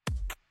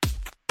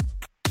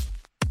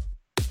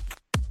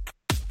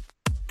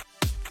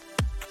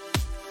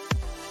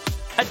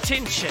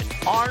Attention,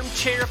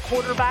 armchair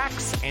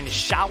quarterbacks and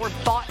shower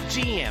thought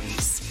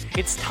GMs.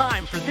 It's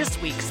time for this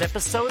week's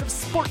episode of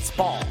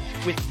SportsBall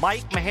with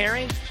Mike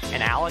Maharrey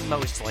and Alan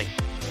Mosley.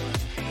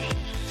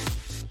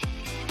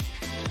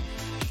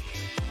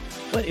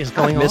 What is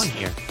going on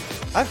here?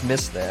 I've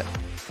missed that.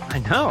 I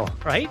know,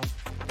 right?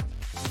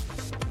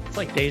 It's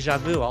like deja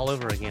vu all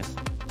over again.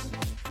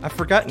 I've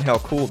forgotten how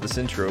cool this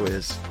intro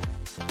is.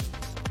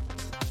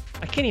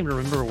 I can't even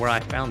remember where I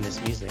found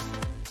this music.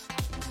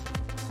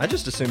 I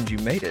just assumed you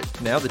made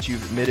it. Now that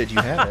you've admitted you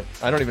haven't,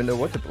 I don't even know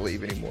what to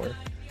believe anymore.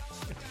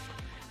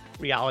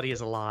 Reality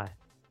is a lie.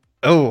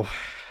 Oh,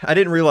 I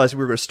didn't realize we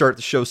were going to start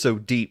the show so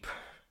deep.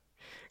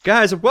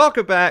 Guys,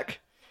 welcome back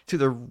to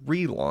the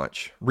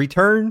relaunch.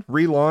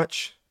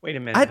 Relaunch. Wait a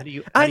minute.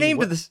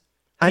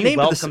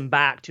 Welcome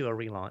back to a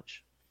relaunch.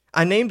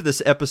 I named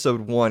this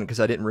episode 1 because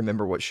I didn't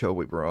remember what show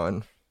we were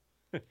on.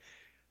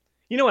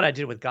 You know what I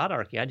did with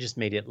Godarchy? I just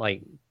made it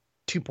like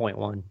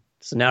 2.1.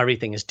 So now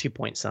everything is 2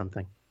 point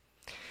something.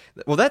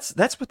 Well,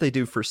 that's what they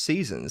do for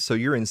seasons. So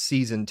you're in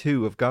season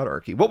 2 of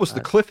Godarchy. What was the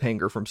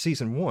cliffhanger from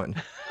season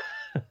 1?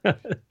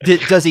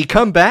 Does he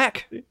come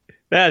back?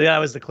 That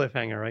was the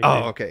cliffhanger right there.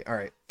 Oh, okay. All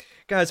right.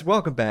 Guys,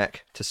 welcome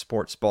back to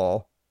Sports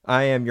Ball.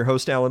 I am your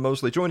host, Alan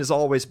Mosley, joined as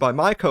always by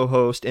my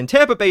co-host and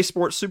Tampa Bay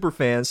sports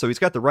superfan, so he's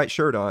got the right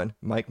shirt on,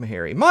 Mike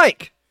Maharrey.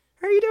 Mike,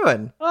 how are you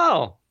doing?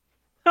 Oh,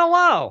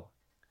 hello.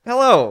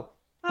 Hello.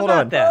 Hold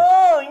on. That?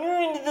 Oh,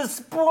 you're into the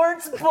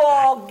sports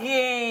ball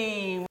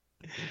game.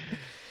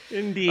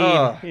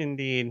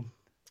 Indeed.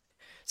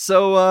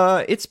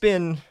 So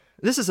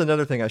this is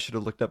another thing I should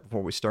have looked up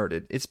before we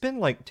started. It's been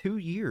like 2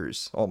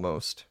 years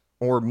almost,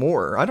 or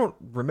more. I don't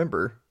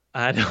remember.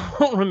 I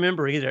don't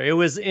remember either. It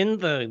was in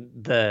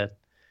the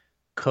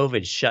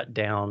COVID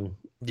shutdown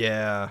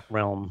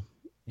realm.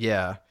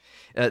 Yeah.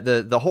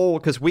 The whole,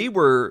 because we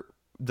were,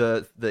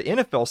 the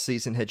NFL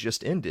season had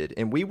just ended,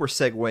 and we were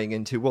segueing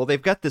into, well,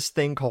 they've got this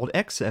thing called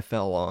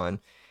XFL on.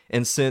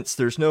 And since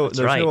there's no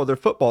other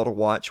football to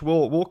watch,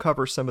 we'll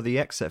cover some of the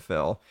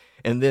XFL.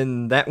 And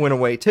then that went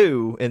away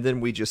too, and then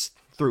we just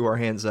threw our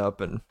hands up,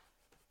 and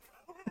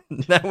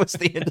that was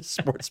the end of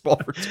sports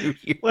ball for 2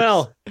 years.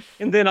 Well,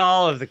 and then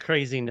all of the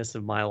craziness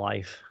of my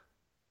life.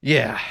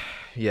 Yeah.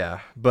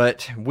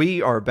 But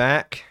we are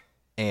back,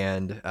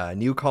 and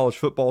new college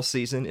football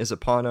season is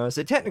upon us.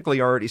 It technically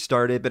already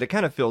started, but it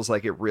kind of feels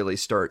like it really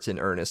starts in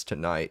earnest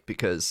tonight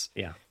because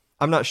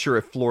I'm not sure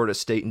if Florida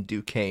State and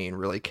Duquesne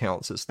really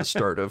counts as the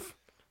start of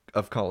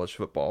college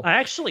football. I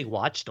actually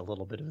watched a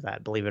little bit of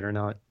that, believe it or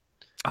not.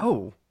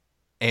 Oh,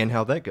 and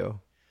how'd that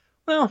go?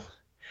 Well,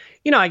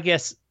 I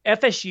guess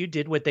FSU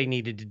did what they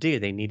needed to do.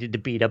 They needed to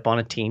beat up on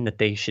a team that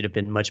they should have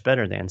been much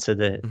better than. So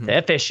the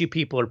FSU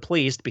people are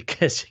pleased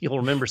because you'll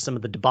remember some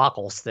of the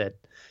debacles that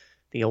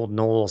the old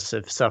Noles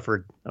have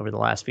suffered over the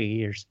last few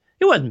years.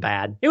 It wasn't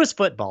bad. It was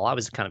football. I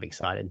was kind of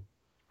excited.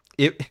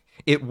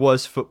 It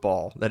was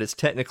football. That is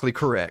technically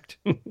correct.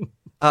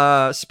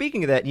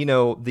 Speaking of that,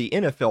 the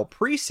NFL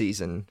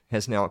preseason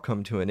has now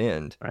come to an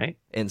end. Right.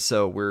 And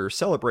so we're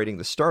celebrating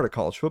the start of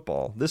college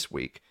football this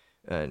week.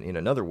 And in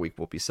another week,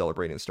 we'll be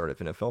celebrating the start of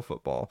NFL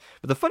football.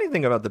 But the funny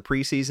thing about the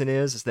preseason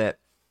is that,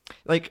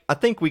 I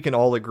think we can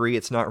all agree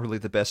it's not really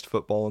the best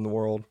football in the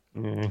world.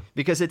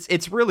 Because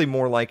it's really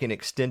more like an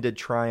extended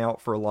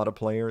tryout for a lot of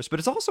players. But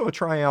it's also a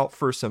tryout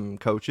for some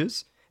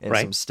coaches and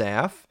some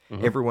staff.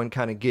 Everyone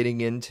kind of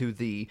getting into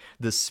the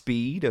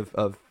speed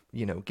of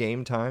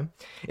game time.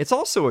 It's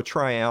also a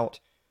tryout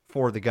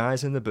for the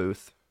guys in the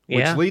booth,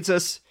 which leads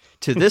us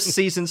to this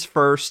season's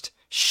first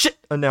shit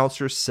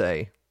announcers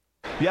say.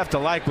 You have to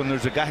like when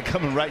there's a guy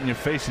coming right in your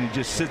face and he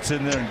just sits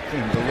in there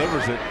and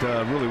delivers it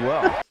really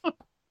well.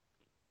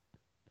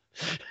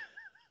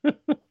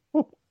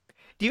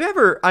 Do you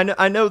ever,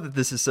 I know that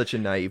this is such a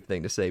naive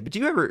thing to say, but do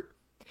you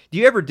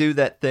ever do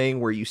that thing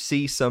where you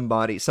see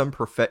somebody, some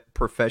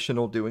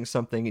professional doing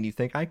something and you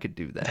think, I could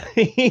do that?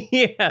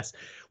 Yes.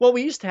 Well,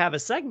 we used to have a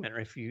segment,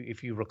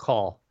 if you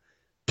recall.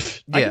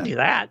 I can do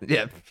that.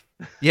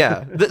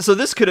 Yeah. So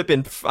this could have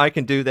been, I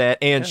can do that,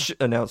 and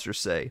announcers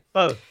say.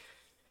 Both.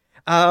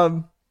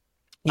 I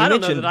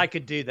don't know that I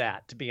could do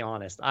that, to be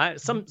honest. I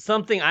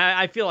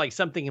feel like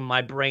something in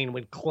my brain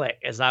would click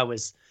as I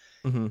was,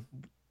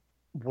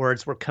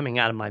 words were coming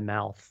out of my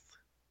mouth.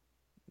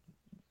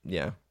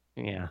 Yeah.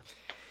 Yeah.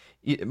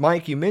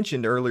 Mike, you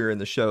mentioned earlier in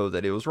the show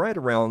that it was right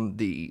around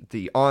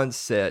the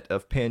onset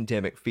of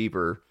pandemic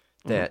fever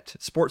that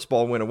sports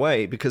ball went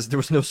away because there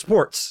was no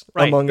sports,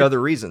 among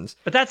other reasons.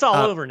 But that's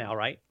all over now,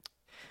 right?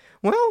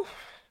 Well,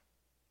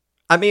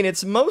 I mean,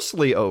 it's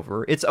mostly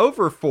over. It's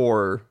over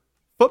for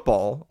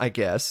football, I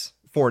guess,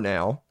 for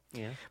now.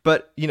 Yeah.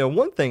 But,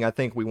 one thing I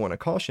think we want to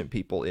caution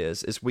people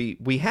is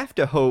we have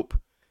to hope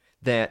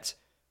that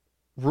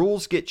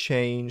rules get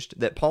changed,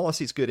 that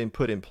policies get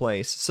put in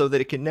place so that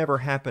it can never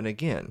happen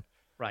again.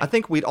 Right. I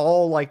think we'd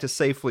all like to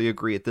safely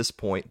agree at this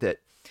point that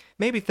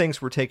maybe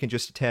things were taken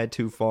just a tad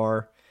too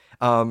far.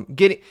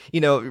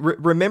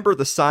 Remember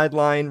the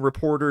sideline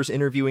reporters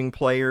interviewing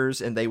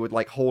players, and they would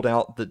like hold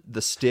out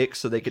the stick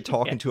so they could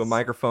talk into a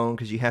microphone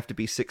because you have to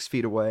be 6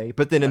 feet away.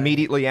 But then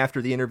immediately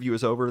after the interview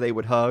is over, they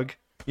would hug.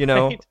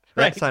 That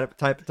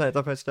type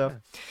of stuff.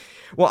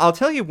 Well, I'll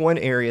tell you one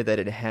area that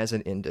it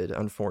hasn't ended,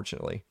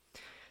 unfortunately.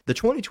 The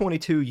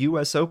 2022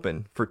 U.S.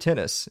 Open for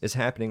tennis is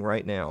happening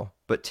right now,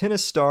 but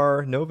tennis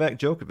star Novak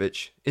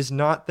Djokovic is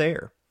not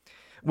there.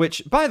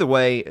 Which, by the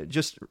way,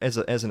 just as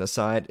an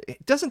aside,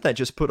 doesn't that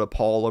just put a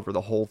pall over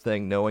the whole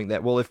thing, knowing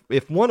that, well,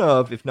 if one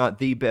of, if not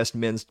the best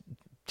men's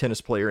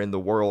tennis player in the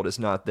world is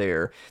not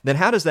there, then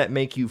how does that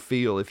make you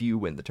feel if you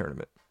win the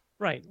tournament?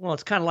 Right. Well,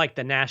 it's kind of like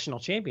the national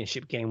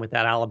championship game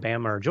without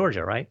Alabama or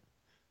Georgia, right?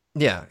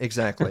 Yeah,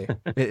 exactly.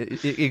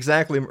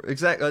 Exactly.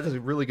 That's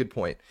a really good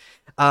point.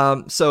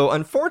 So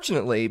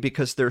unfortunately,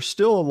 because there's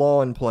still a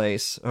law in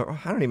place, or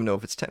I don't even know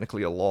if it's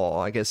technically a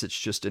law, I guess it's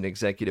just an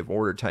executive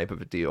order type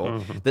of a deal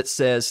that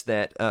says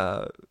that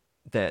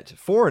that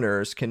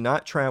foreigners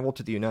cannot travel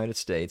to the United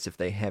States if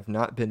they have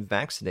not been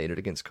vaccinated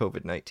against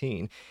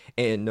COVID-19.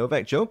 And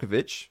Novak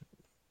Djokovic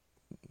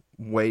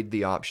weighed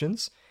the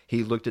options.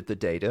 He looked at the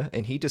data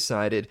and he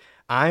decided,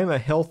 I'm a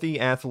healthy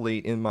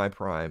athlete in my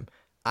prime.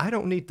 I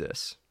don't need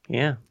this.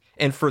 Yeah.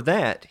 And for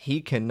that,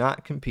 he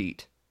cannot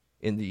compete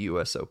in the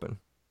U.S. Open.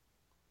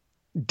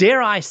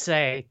 Dare I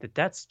say that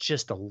that's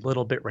just a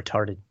little bit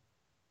retarded?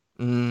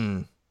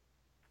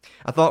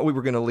 I thought we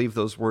were going to leave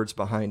those words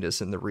behind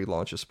us in the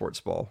relaunch of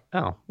SportsBall.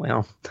 Oh,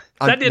 well,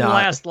 that didn't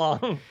last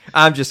long.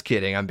 I'm just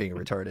kidding. I'm being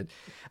retarded.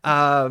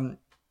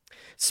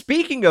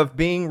 Speaking of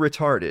being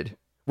retarded,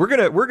 we're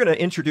gonna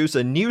introduce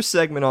a new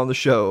segment on the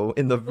show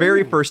in the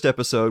very first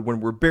episode when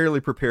we're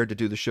barely prepared to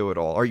do the show at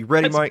all. Are you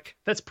ready, Mike?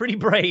 That's pretty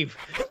brave.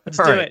 Let's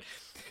do it.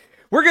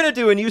 We're gonna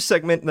do a new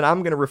segment that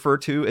I'm gonna refer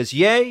to as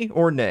Yay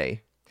or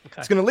Nay. Okay.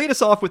 It's going to lead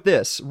us off with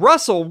this.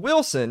 Russell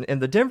Wilson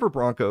and the Denver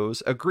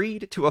Broncos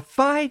agreed to a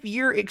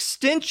 5-year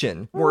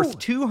extension worth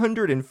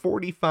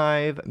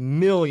 $245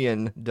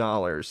 million,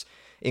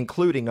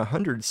 including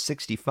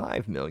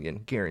 $165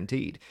 million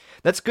guaranteed.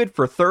 That's good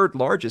for third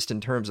largest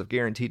in terms of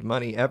guaranteed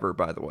money ever,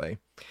 by the way.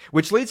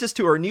 Which leads us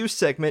to our new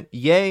segment,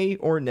 Yay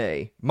or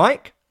Nay.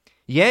 Mike,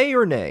 yay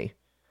or nay?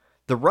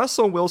 The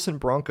Russell Wilson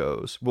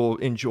Broncos will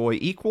enjoy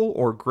equal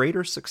or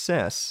greater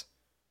success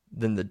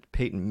than the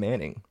Peyton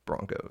Manning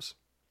Broncos.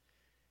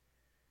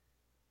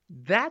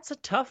 That's a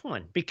tough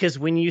one because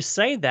when you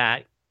say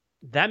that,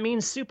 that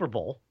means Super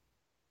Bowl.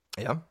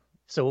 Yeah.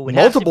 So it would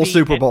multiple have to be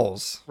Super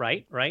Bowls.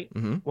 Right.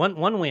 Mm-hmm.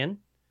 One win.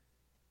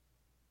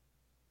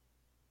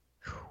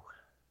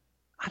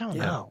 I don't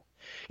know.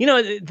 You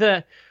know,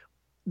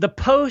 the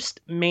post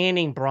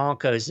Manning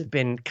Broncos have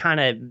been kind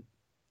of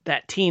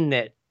that team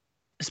that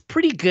is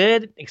pretty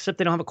good, except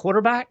they don't have a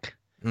quarterback.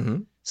 Mm-hmm.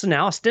 So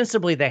now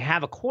ostensibly they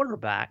have a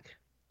quarterback.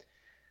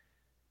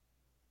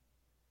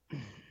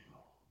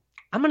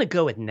 I'm going to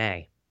go with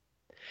nay.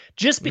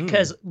 Just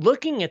because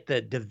looking at the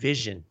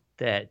division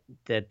that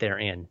they're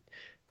in,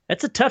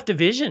 that's a tough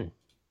division.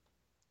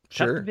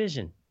 Sure. Tough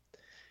division.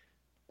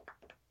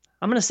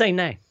 I'm going to say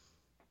nay.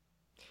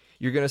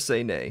 You're going to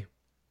say nay.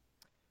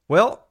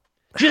 Well,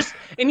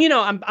 and you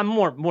know, I'm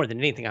more than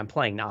anything, I'm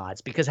playing the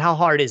odds because how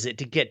hard is it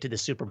to get to the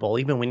Super Bowl,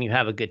 even when you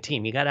have a good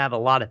team? You got to have a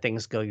lot of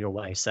things go your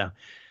way. So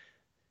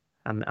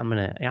I'm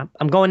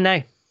going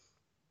nay.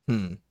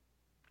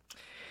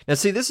 Now,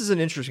 see, this is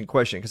an interesting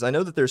question because I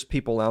know that there's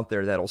people out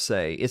there that'll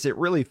say, is it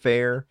really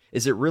fair?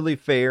 Is it really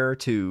fair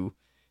to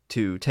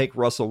take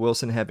Russell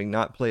Wilson having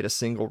not played a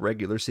single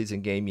regular season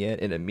game yet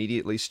and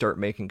immediately start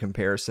making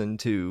comparison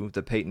to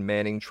the Peyton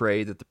Manning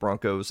trade that the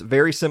Broncos,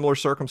 very similar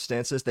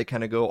circumstances, they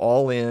kind of go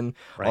all in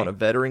on a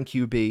veteran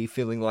QB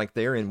feeling like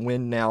they're in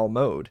win now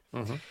mode.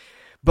 Mm-hmm.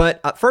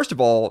 But first of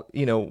all,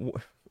 you know,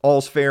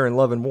 all's fair in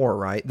love and war,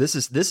 right? This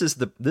is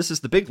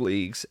the big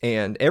leagues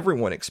and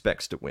everyone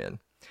expects to win.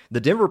 The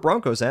Denver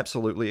Broncos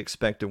absolutely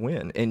expect to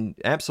win, and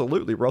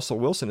absolutely Russell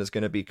Wilson is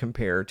going to be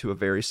compared to a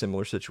very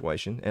similar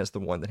situation as the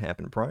one that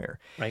happened prior.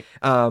 Right.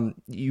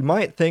 You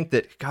might think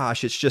that,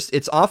 gosh,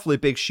 it's awfully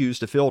big shoes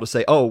to fill to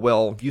say, oh,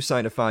 well, you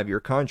signed a 5-year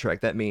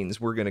contract. That means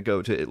we're going to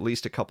go to at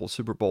least a couple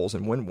Super Bowls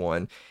and win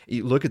one.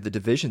 You look at the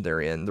division they're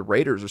in. The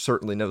Raiders are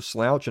certainly no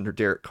slouch under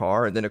Derek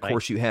Carr, and then, of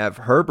course, you have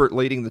Herbert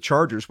leading the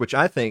Chargers, which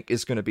I think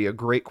is going to be a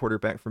great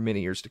quarterback for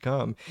many years to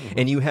come. Mm-hmm.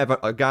 And you have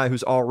a guy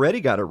who's already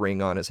got a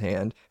ring on his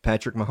hand,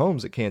 Patrick Mahomes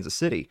at Kansas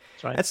City.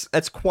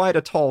 That's quite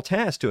a tall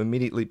task to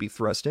immediately be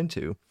thrust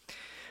into.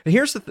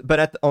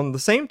 But on the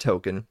same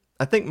token,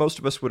 I think most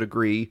of us would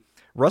agree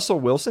Russell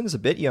Wilson is a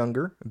bit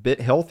younger, a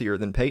bit healthier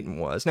than Peyton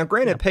was. Now,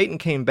 granted, Peyton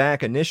came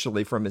back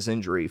initially from his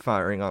injury,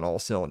 firing on all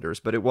cylinders,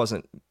 but it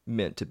wasn't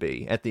meant to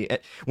be.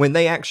 When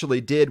they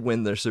actually did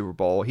win the Super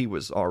Bowl, he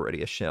was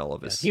already a shell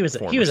of his. He was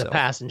self. a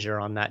passenger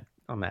on that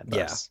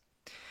bus.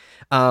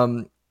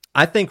 Yeah.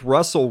 I think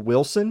Russell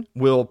Wilson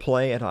will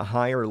play at a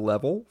higher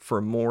level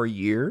for more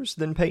years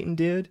than Peyton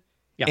did,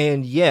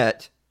 and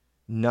yet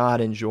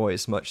not enjoy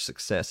as much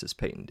success as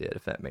Peyton did,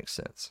 if that makes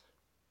sense.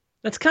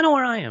 That's kind of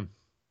where I am.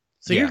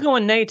 So you're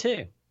going nay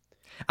too.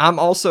 I'm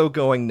also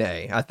going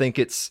nay. I think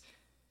it's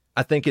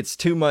I think it's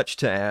too much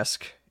to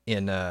ask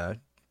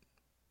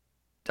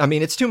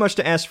it's too much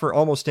to ask for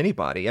almost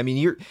anybody. I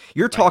mean,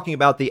 you're talking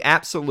about the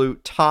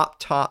absolute top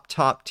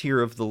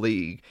tier of the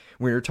league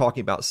when you're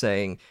talking about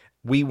saying,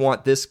 we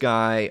want this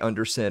guy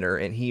under center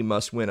and he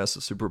must win us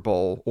a Super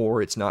Bowl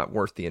or it's not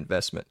worth the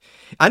investment.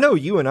 I know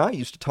you and I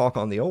used to talk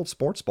on the old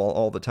sports ball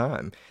all the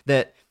time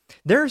that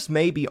there's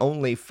maybe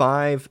only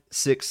 5,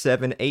 6,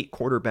 7, 8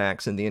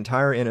 quarterbacks in the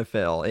entire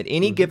NFL at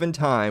any given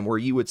time where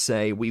you would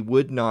say we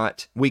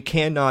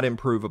cannot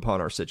improve upon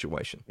our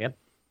situation. Yep.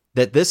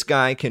 That this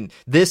guy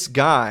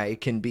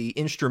can be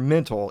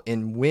instrumental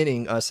in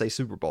winning us a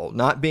Super Bowl,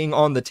 not being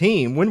on the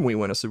team when we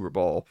win a Super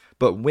Bowl,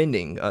 but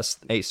winning us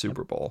a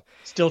Super Bowl.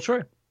 Still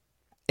true.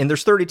 And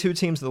there's 32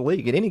 teams in the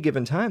league. At any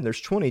given time,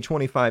 there's 20,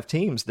 25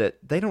 teams that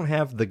they don't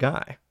have the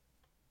guy.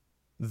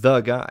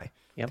 The guy.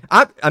 Yep.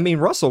 I mean,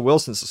 Russell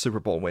Wilson's a Super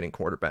Bowl winning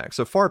quarterback,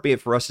 so far be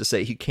it for us to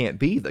say he can't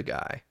be the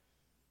guy.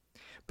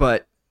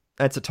 But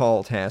that's a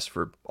tall task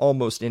for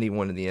almost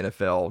anyone in the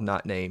NFL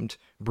not named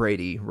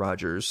Brady,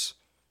 Rodgers,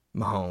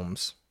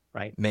 Mahomes,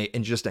 right,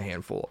 and just a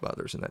handful of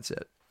others, and that's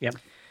it. Yep.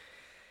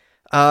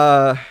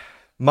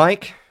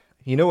 Mike,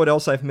 you know what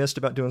else I've missed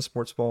about doing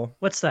sports ball?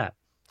 What's that?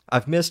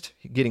 I've missed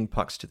getting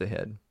pucks to the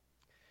head.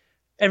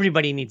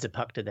 Everybody needs a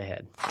puck to the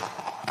head.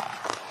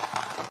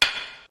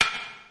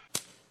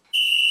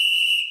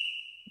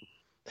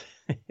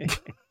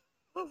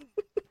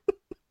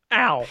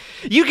 Ow.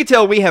 You can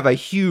tell we have a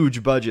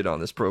huge budget on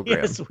this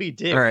program. Yes, we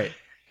do. All right.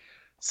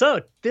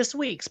 So this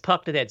week's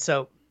puck to the head.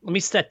 So let me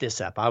set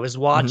this up. I was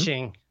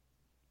watching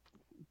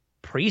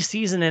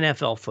preseason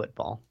NFL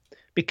football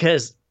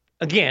because,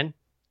 again,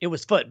 it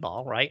was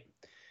football, right?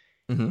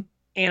 Mm-hmm.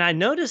 And I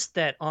noticed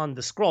that on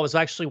the scroll, I was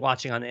actually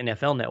watching on the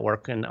NFL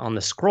Network, and on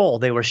the scroll,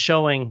 they were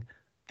showing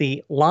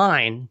the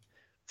line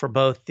for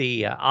both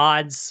the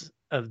odds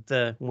of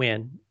the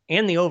win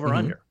and the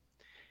over-under.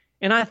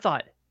 And I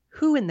thought,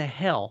 who in the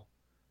hell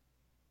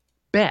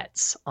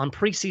bets on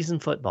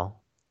preseason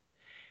football?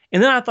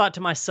 And then I thought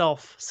to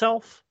myself,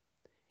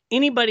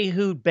 anybody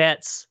who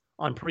bets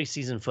on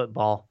preseason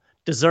football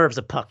deserves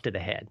a puck to the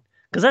head,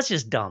 because that's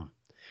just dumb.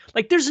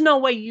 Like, there's no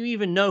way you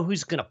even know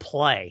who's going to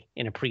play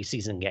in a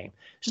preseason game.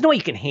 There's no way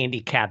you can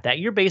handicap that.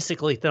 You're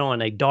basically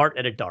throwing a dart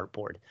at a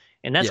dartboard,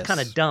 and that's kind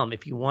of dumb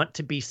if you want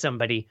to be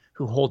somebody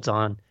who holds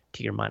on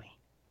to your money.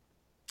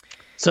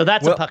 So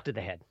that's a puck to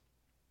the head.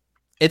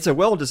 It's a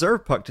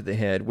well-deserved puck to the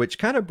head, which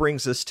kind of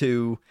brings us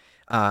to,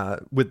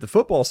 with the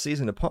football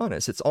season upon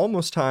us, it's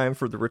almost time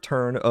for the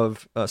return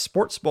of a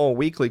Sports Ball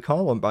Weekly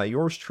column by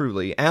yours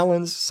truly,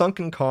 Alan's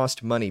Sunken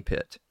Cost Money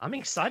Pit. I'm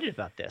excited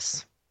about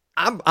this.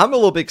 I'm a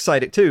little bit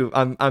excited too.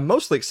 I'm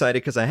mostly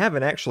excited because I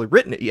haven't actually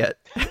written it yet.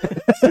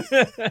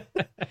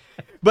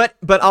 But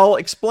I'll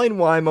explain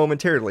why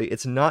momentarily.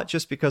 It's not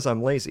just because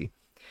I'm lazy.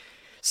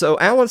 So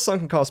Alan's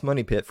Sunken Cost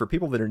Money Pit, for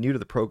people that are new to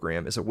the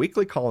program, is a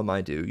weekly column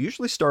I do,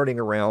 usually starting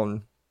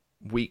around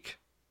week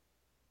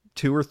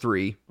 2 or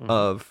 3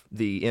 of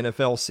the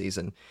NFL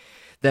season.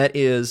 That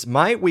is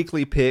my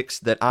weekly picks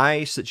that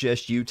I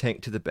suggest you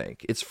take to the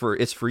bank. It's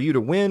for you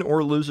to win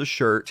or lose a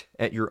shirt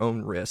at your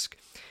own risk.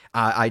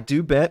 I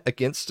do bet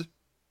against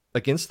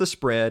the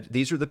spread.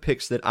 These are the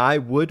picks that I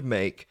would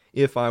make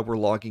if I were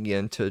logging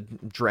into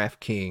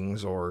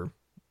DraftKings or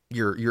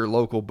your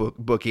local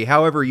bookie,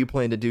 however you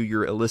plan to do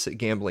your illicit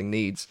gambling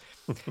needs.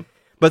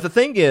 But the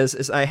thing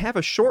is I have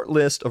a short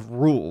list of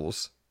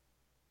rules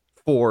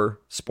for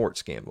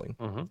sports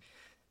gambling.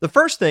 The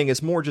first thing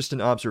is more just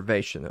an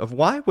observation of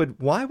why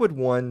would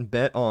one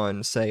bet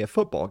on, say, a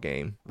football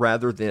game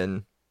rather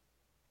than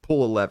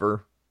pull a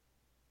lever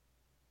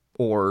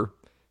or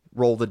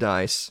roll the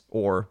dice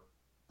or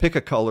pick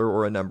a color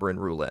or a number in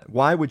roulette.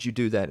 Why would you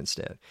do that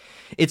instead?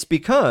 It's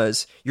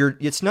because you're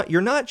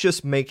not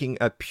just making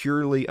a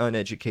purely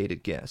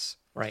uneducated guess.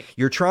 Right.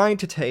 You're trying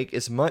to take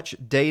as much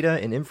data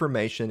and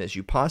information as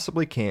you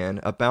possibly can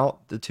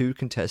about the two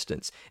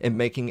contestants and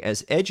making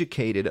as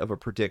educated of a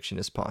prediction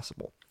as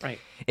possible. Right.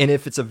 And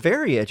if it's a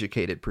very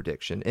educated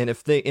prediction, and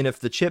if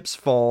the chips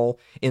fall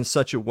in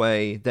such a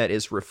way that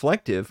is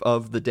reflective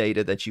of the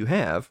data that you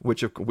have,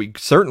 which we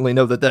certainly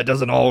know that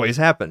doesn't always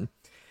happen,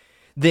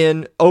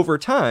 then over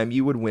time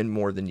you would win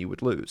more than you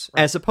would lose,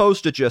 as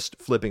opposed to just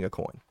flipping a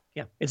coin.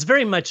 Yeah. It's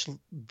very much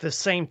the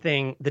same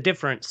thing, the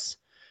difference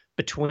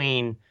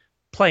between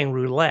playing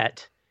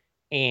roulette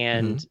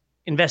and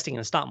investing in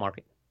the stock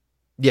market.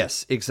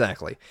 Yes,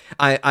 exactly.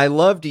 I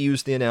love to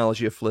use the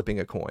analogy of flipping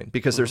a coin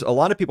because there's a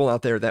lot of people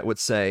out there that would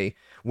say,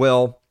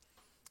 well,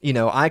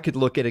 I could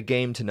look at a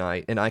game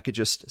tonight and I could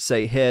just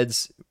say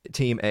heads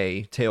team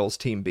A, tails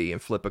team B,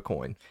 and flip a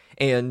coin.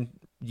 And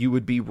you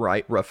would be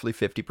right roughly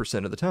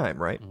 50% of the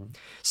time, right?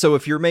 So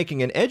if you're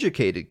making an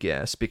educated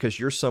guess because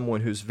you're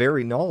someone who's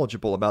very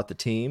knowledgeable about the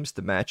teams,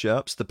 the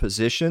matchups, the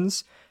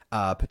positions,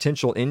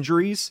 potential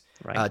injuries,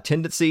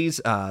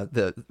 tendencies,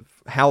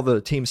 how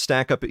the teams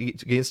stack up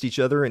against each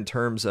other in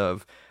terms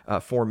of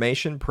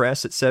formation,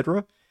 press,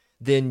 etc.,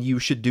 then you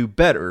should do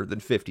better than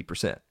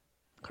 50%.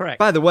 Correct.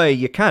 By the way,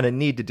 you kind of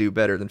need to do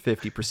better than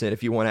 50%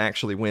 if you want to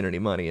actually win any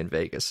money in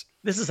Vegas.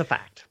 This is a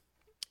fact.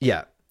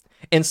 Yeah.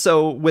 And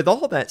so, with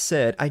all that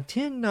said, I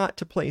tend not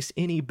to place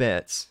any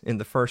bets in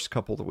the first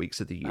couple of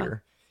weeks of the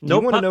year.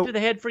 No puck to the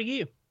head for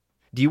you.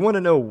 Do you want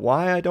to know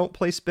why I don't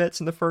place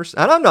bets in the first?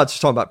 And I'm not just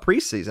talking about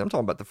preseason. I'm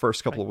talking about the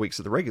first couple of weeks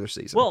of the regular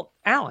season. Well,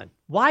 Alan,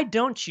 why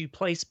don't you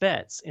place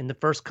bets in the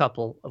first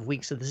couple of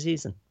weeks of the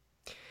season?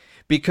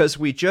 Because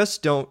we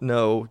just don't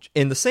know,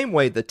 in the same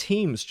way the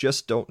teams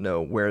just don't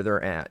know where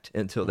they're at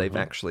until they've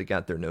actually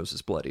got their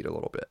noses bloodied a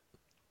little bit.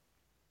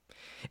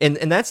 And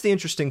that's the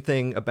interesting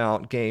thing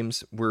about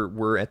games.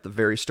 We're at the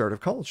very start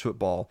of college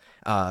football.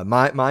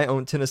 My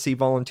own Tennessee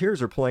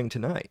Volunteers are playing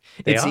tonight.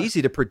 It's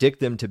easy to predict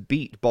them to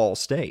beat Ball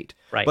State.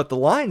 Right. But the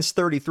line's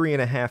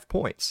 33.5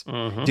 points.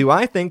 Do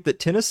I think that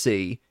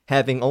Tennessee,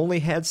 having only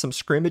had some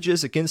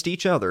scrimmages against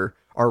each other,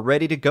 are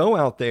ready to go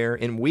out there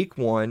in week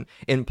one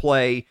and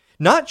play,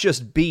 not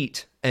just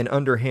beat an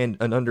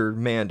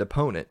undermanned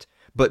opponent,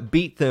 but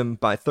beat them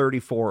by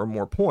 34 or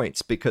more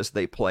points because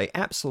they play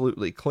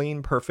absolutely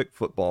clean, perfect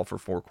football for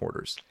 4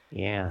 quarters?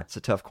 Yeah. That's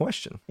a tough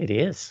question. It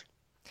is.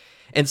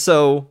 And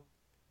so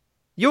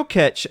you'll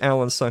catch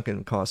Alan's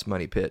sunken cost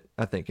money pit,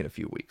 I think, in a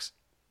few weeks.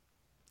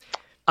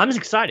 I'm just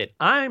excited.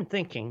 I'm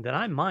thinking that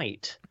I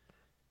might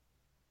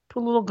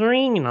put a little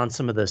green on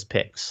some of those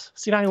picks.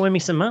 See if I can win me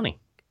some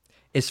money.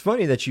 It's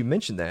funny that you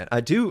mentioned that.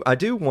 I do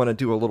want to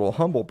do a little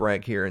humble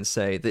brag here and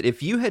say that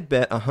if you had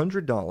bet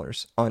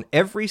 $100 on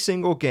every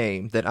single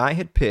game that I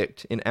had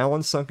picked in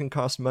Alan's sunken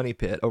cost money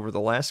pit over the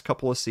last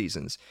couple of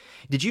seasons,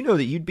 did you know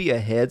that you'd be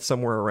ahead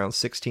somewhere around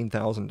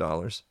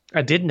 $16,000?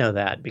 I did know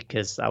that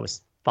because I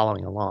was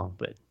following along,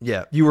 but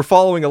yeah, you were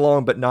following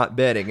along but not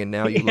betting, and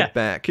now you look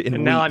back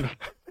and now I'm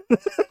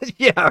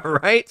yeah,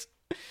 right.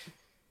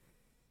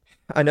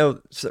 I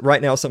know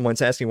right now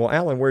someone's asking, well,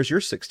 Alan, where's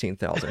your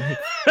 16,000?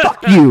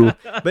 Fuck you.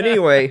 But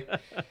anyway,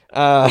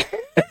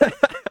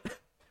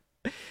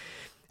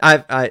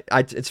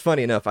 it's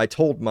funny enough. I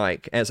told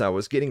Mike as I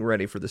was getting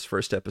ready for this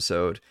first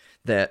episode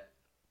that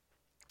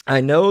I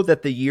know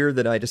that the year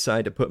that I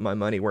decide to put my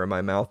money where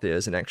my mouth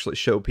is and actually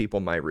show people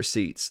my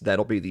receipts,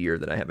 that'll be the year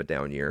that I have a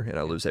down year and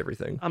I lose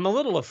everything. I'm a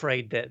little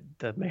afraid that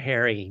the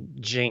Meharry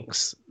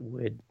jinx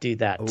would do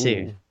that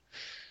too.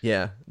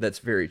 Yeah, that's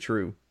very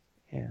true.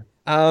 Yeah.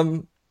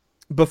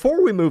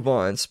 Before we move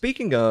on,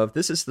 speaking of,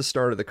 this is the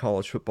start of the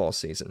college football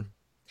season.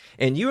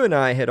 And you and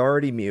I had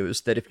already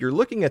mused that if you're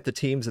looking at the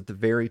teams at the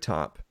very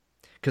top,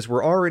 because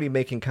we're already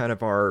making kind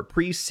of our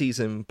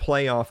preseason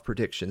playoff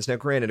predictions. Now,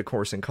 granted, of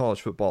course, in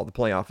college football, the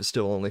playoff is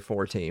still only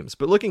 4 teams.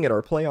 But looking at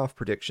our playoff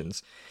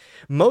predictions,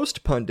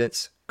 most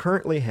pundits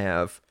currently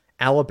have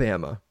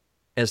Alabama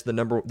as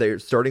they're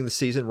starting the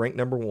season ranked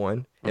number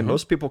 1. And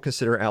most people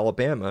consider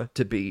Alabama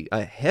to be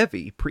a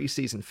heavy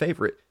preseason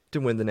favorite to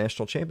win the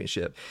national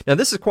championship. Now,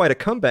 this is quite a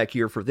comeback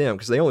year for them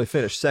because they only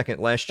finished second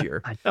last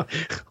year. I know.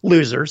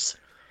 Losers.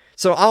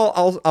 So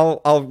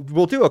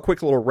we'll do a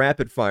quick little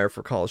rapid fire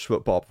for college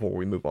football before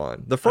we move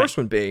on. The first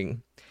one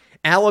being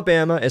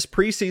Alabama as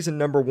preseason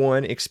number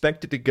 1,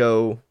 expected to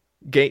go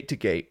gate to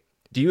gate.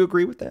 Do you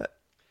agree with that?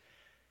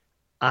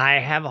 I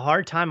have a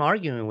hard time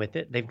arguing with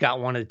it. They've got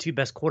one of the 2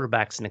 best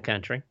quarterbacks in the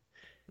country.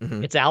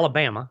 It's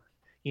Alabama.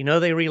 You know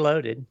they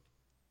reloaded.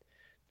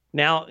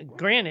 Now,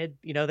 granted,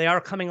 they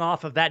are coming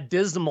off of that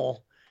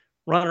dismal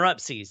runner-up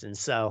season,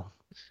 so,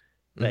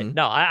 but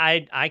no,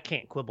 I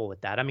can't quibble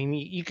with that. I mean,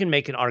 you can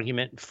make an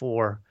argument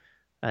for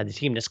the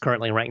team that's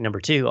currently ranked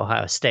number 2,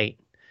 Ohio State,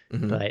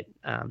 but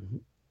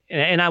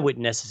and I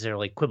wouldn't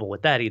necessarily quibble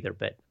with that either.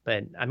 But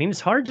I mean, it's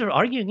hard to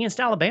argue against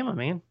Alabama,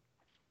 man.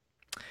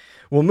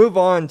 We'll move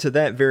on to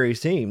that very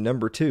team,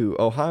 number 2,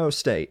 Ohio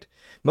State.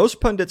 Most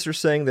pundits are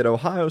saying that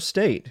Ohio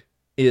State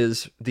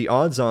is the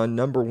odds-on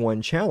number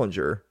 1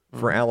 challenger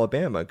for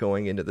Alabama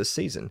going into this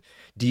season.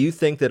 Do you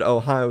think that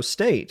Ohio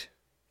State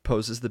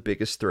poses the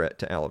biggest threat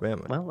to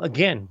Alabama? Well,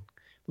 again,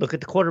 look at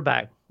the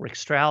quarterback, Rick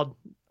Stroud,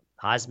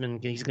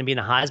 Heisman. He's going to be in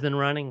the Heisman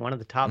running, one of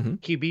the top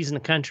QBs in the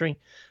country.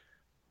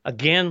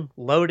 Again,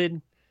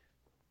 loaded,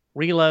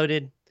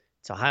 reloaded.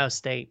 It's Ohio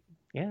State.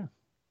 Yeah,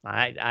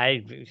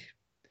 I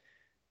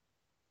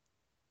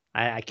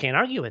can't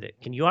argue with it.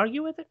 Can you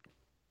argue with it?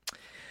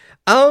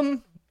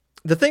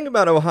 The thing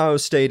about Ohio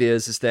State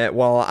is that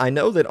while I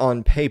know that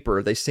on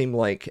paper they seem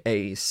like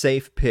a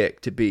safe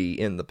pick to be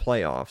in the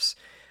playoffs,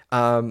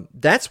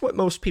 that's what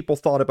most people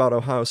thought about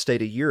Ohio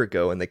State a year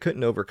ago, and they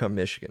couldn't overcome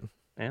Michigan.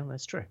 Yeah,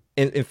 that's true.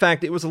 In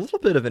fact, it was a little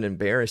bit of an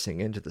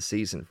embarrassing end to the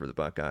season for the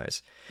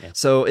Buckeyes. Yeah.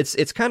 So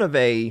it's kind of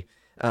a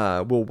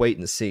we'll wait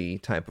and see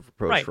type of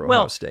approach for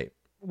Ohio State.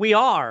 We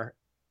are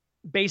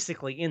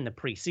basically in the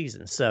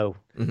preseason, so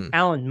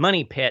Allen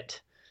Money Pit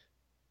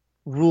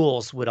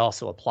rules would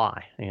also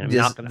apply.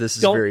 This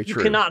is very true.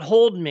 You cannot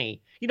hold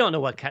me. You don't know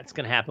what's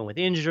going to happen with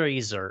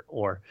injuries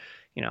or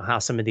how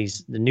some of the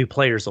new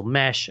players will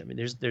mesh. I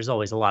mean, there's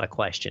always a lot of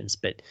questions.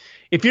 But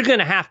if you're going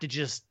to have to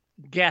just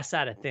guess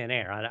out of thin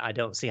air, I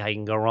don't see how you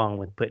can go wrong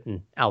with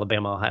putting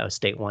Alabama, Ohio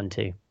State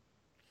 1-2.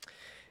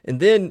 And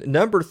then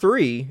number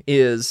 3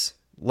 is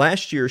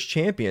last year's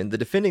champion, the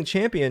defending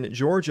champion,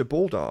 Georgia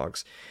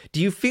Bulldogs. Do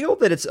you feel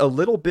that it's a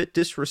little bit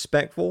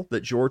disrespectful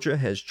that Georgia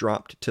has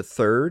dropped to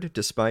third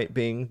despite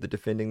being the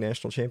defending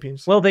national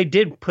champions? Well, they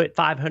did put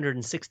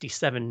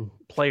 567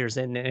 players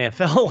in the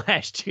NFL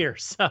last year,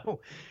 so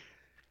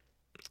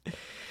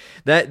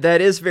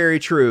that is very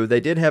true.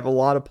 They did have a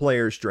lot of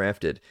players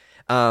drafted.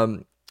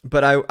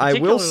 But I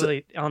will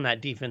say on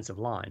that defensive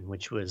line,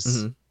 which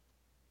was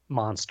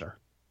monster.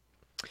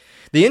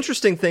 The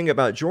interesting thing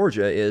about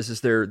Georgia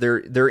is they're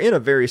in a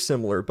very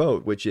similar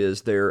boat, which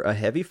is they're a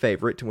heavy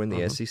favorite to win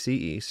the SEC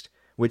East,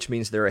 which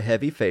means they're a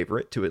heavy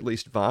favorite to at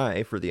least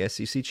vie for the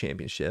SEC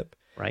championship.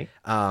 Right.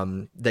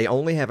 They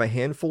only have a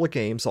handful of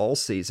games all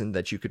season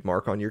that you could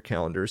mark on your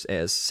calendars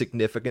as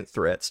significant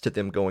threats to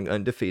them going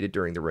undefeated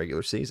during the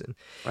regular season.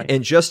 Right.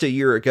 And just a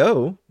year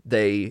ago,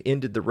 they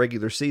ended the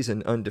regular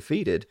season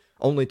undefeated,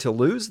 only to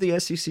lose the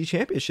SEC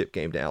championship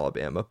game to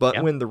Alabama,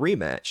 but win the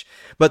rematch.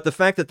 But the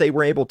fact that they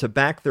were able to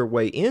back their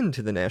way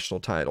into the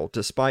national title,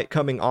 despite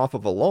coming off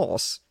of a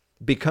loss,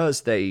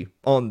 because they,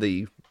 on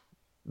the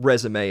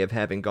resume of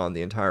having gone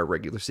the entire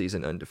regular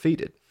season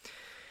undefeated.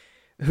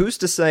 Who's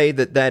to say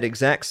that that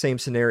exact same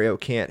scenario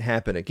can't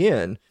happen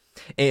again?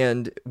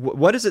 And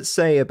what does it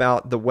say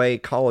about the way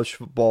college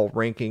football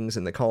rankings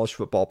and the college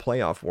football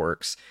playoff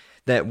works,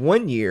 that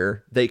one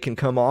year they can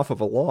come off of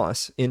a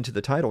loss into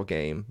the title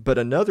game, but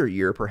another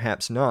year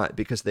perhaps not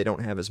because they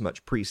don't have as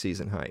much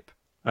preseason hype?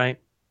 Right.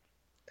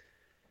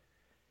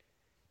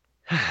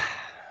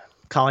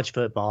 College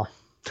football.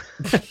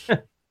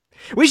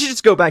 We should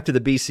just go back to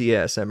the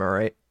BCS, am I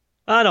right?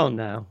 I don't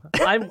know.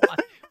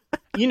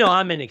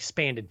 I'm an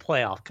expanded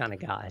playoff kind of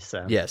guy,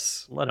 so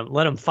yes, let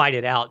them fight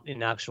it out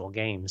in actual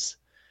games.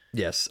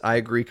 Yes, I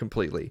agree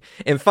completely.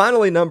 And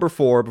finally, number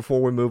 4,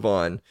 before we move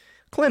on,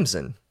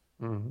 Clemson.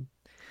 Mm-hmm.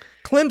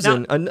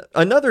 Clemson, now,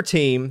 another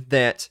team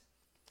that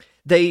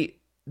they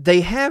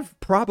have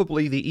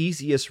probably the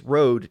easiest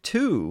road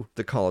to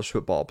the college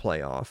football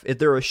playoff.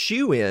 They're a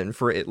shoe-in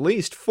for at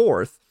least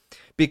 4th,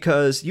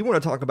 because you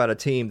want to talk about a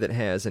team that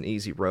has an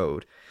easy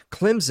road.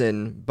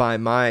 Clemson, by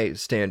my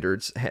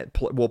standards,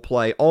 will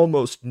play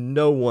almost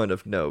no one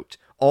of note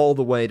all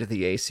the way to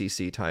the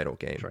ACC title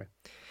game. Right.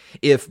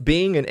 If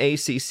being an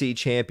ACC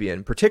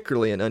champion,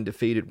 particularly an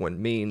undefeated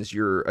one, means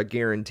you're a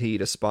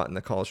guaranteed a spot in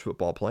the college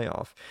football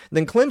playoff,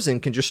 then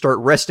Clemson can just start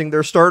resting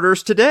their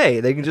starters today.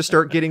 They can just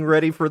start getting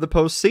ready for the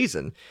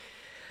postseason.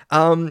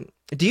 Do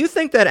you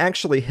think that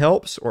actually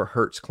helps or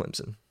hurts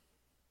Clemson?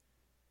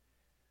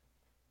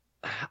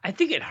 I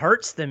think it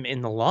hurts them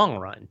in the long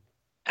run.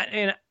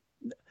 And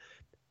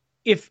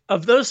if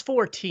of those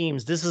 4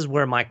 teams, this is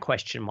where my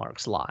question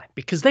marks lie,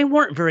 because they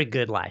weren't very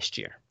good last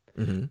year.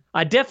 Mm-hmm.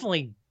 I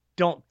definitely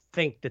don't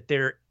think that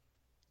they're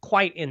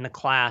quite in the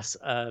class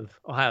of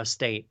Ohio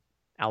State,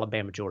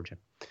 Alabama, Georgia.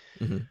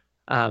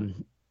 Mm-hmm.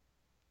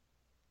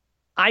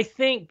 I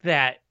think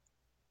that,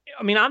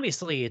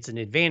 obviously it's an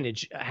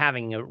advantage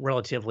having a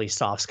relatively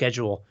soft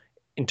schedule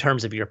in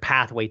terms of your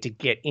pathway to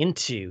get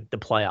into the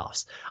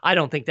playoffs. I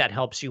don't think that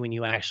helps you when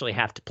you actually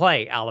have to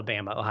play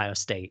Alabama, Ohio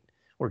State,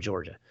 or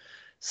Georgia.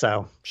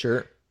 So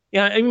sure.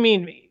 Yeah,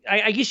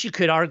 I guess you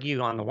could argue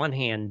on the one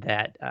hand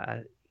that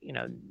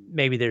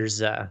maybe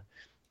there's a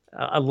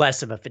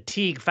less of a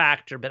fatigue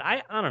factor, but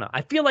I don't know.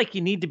 I feel like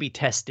you need to be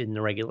tested in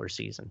the regular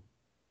season.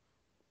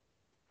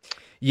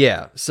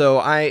 Yeah, so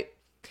I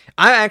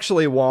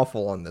actually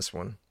waffle on this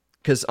one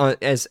because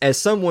as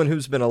someone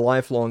who's been a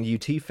lifelong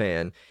UT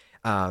fan,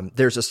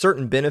 there's a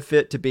certain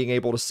benefit to being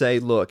able to say,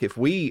 look, if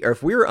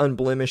we're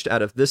unblemished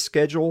out of this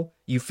schedule,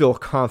 you feel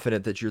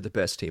confident that you're the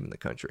best team in the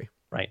country.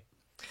 Right.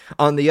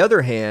 On the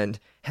other hand,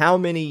 how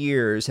many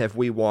years have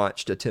we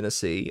watched a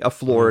Tennessee, a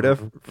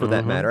Florida, for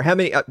that matter? How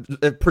many,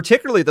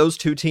 particularly those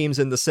 2 teams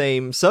in the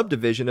same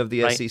subdivision of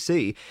the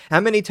SEC?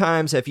 How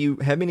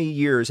many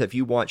years have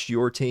you watched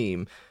your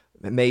team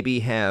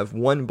maybe have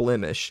one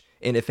blemish,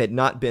 and if it had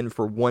not been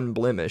for one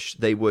blemish,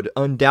 they would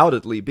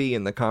undoubtedly be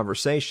in the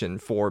conversation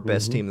for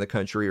best team in the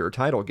country or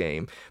title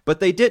game, but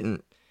they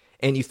didn't.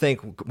 And you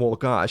think, well,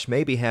 gosh,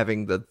 maybe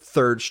having the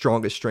 3rd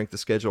strongest strength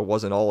of schedule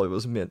wasn't all it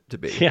was meant to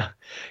be. Yeah,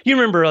 you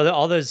remember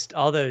all those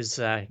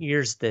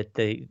years that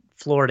the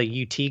Florida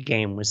UT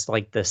game was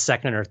like the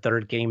 2nd or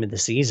 3rd game of the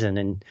season,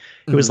 and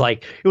it was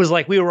like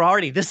we were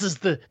already this is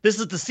the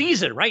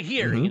season right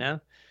here,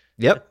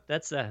 Yep,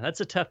 that's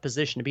a tough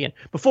position to be in.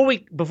 Before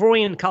we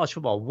end college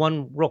football,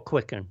 one real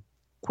quick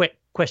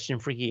question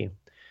for you.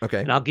 Okay,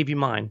 and I'll give you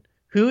mine.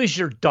 Who is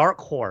your dark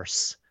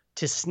horse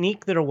to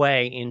sneak their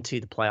way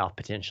into the playoff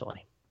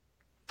potentially?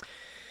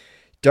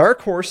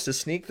 Dark horse to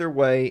sneak their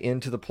way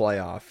into the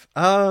playoff.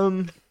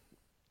 I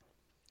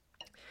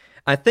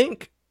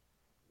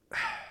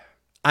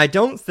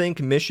don't think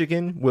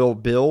Michigan will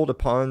build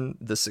upon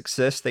the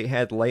success they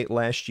had late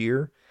last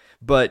year,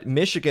 But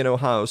Michigan,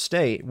 Ohio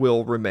State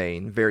will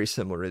remain very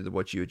similar to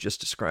what you had just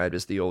described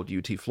as the old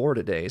UT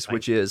Florida days,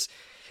 which is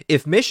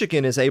if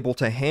Michigan is able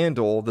to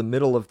handle the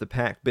middle of the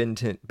pack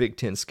Big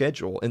Ten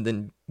schedule and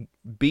then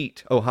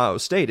beat Ohio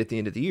State at the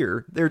end of the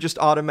year, they're just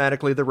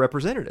automatically the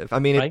representative. I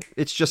mean,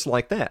 it's just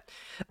like that.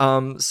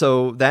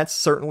 So that's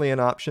certainly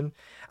an option.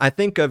 I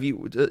think of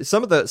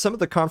some of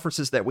the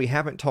conferences that we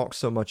haven't talked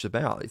so much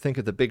about. You think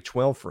of the Big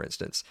 12, for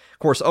instance. Of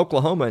course,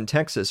 Oklahoma and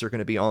Texas are going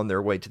to be on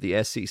their way to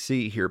the SEC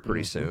here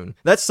pretty soon.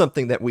 That's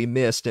something that we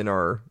missed in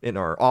our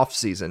off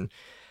season.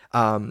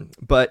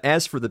 But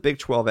as for the Big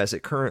 12 as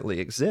it currently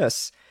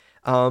exists,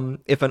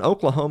 if an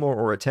Oklahoma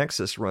or a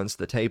Texas runs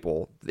the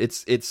table,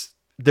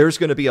 there's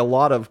going to be a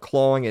lot of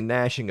clawing and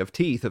gnashing of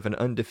teeth if an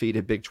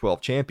undefeated Big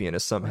 12 champion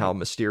is somehow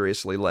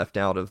mysteriously left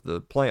out of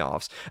the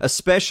playoffs,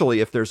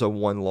 especially if there's a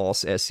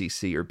one-loss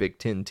SEC or Big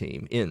 10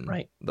 team in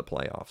the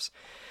playoffs.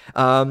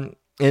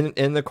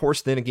 And of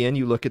course, then again,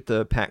 you look at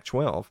the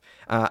Pac-12.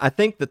 I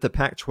think that the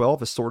Pac-12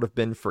 has sort of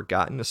been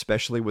forgotten,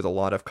 especially with a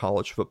lot of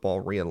college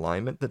football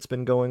realignment that's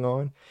been going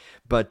on.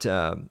 But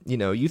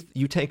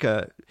you take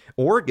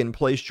Oregon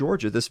plays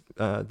Georgia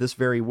this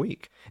very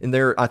week, and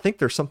I think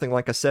there's something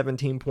like a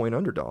 17-point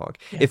underdog.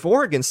 Yeah. If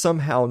Oregon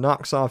somehow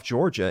knocks off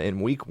Georgia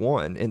in week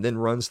 1 and then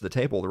runs the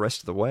table the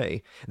rest of the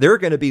way, they're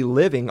going to be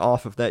living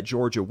off of that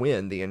Georgia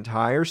win the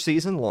entire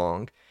season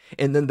long,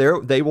 and then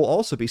they will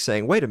also be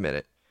saying, "Wait a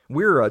minute.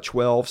 We're a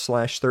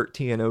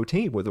 12/13-0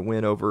 team with a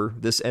win over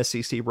this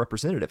SEC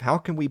representative. How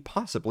can we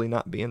possibly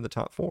not be in the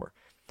top 4?"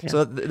 Yeah.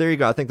 So there you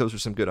go. I think those are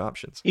some good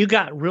options. You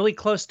got really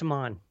close to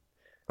mine.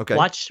 Okay.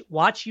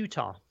 Watch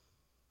Utah.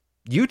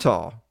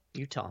 Utah.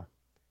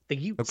 The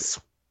Utes.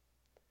 Okay.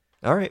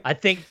 All right. I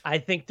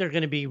think they're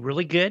going to be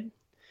really good.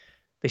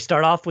 They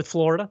start off with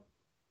Florida.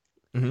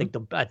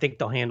 Mm-hmm. I think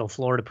they'll handle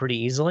Florida pretty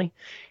easily.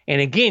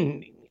 And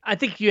again, I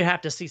think you have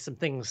to see some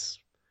things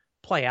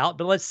play out,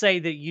 but let's say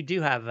that you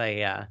do have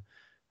a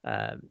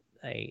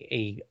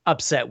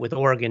upset with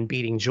Oregon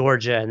beating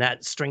Georgia, and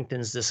that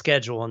strengthens the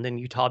schedule, and then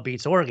Utah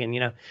beats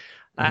Oregon.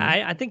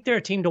 I think they're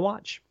a team to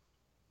watch.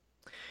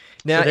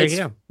 Now, so there you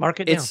go.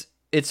 Mark it down.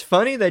 It's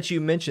funny that you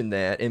mentioned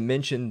that and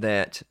mentioned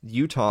that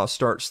Utah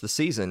starts the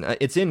season.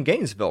 It's in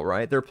Gainesville,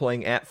 right? They're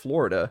playing at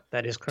Florida.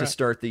 That is correct. To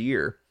start the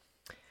year.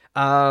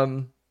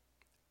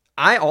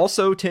 I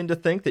also tend to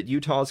think that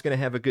Utah is going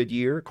to have a good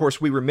year. Of course,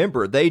 we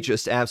remember they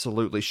just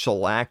absolutely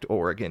shellacked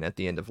Oregon at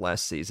the end of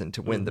last season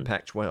to win the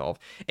Pac-12,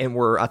 and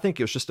I think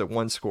it was just a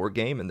one-score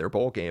game in their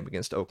bowl game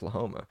against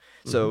Oklahoma.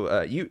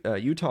 So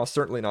Utah's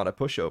certainly not a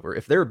pushover.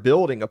 If they're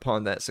building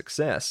upon that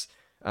success,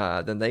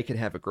 then they could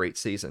have a great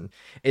season.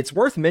 It's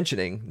worth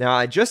mentioning, now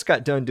I just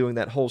got done doing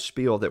that whole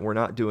spiel that we're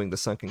not doing the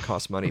sunken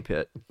cost money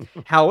pit.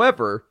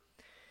 However,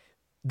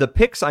 the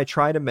picks I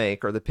try to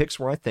make are the picks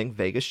where I think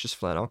Vegas just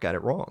flat out got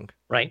it wrong.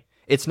 Right.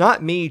 It's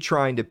not me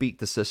trying to beat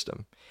the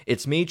system.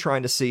 It's me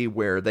trying to see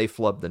where they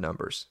flub the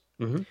numbers.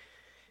 Mm-hmm.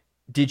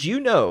 Did you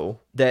know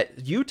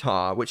that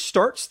Utah, which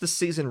starts the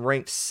season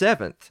ranked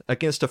 7th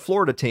against a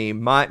Florida team,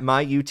 my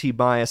UT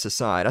bias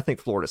aside, I think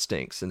Florida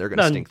stinks, and they're going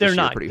to stink this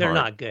year pretty hard.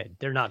 They're not good.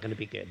 They're not going to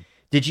be good.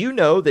 Did you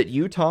know that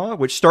Utah,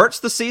 which starts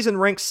the season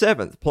ranked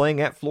 7th,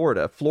 playing at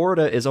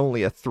Florida is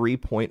only a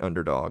 3-point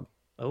underdog?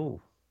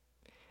 Oh.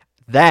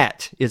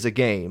 That is a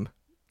game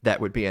that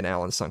would be an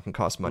Allen sunken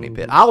cost money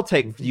pit. I'll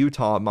take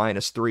Utah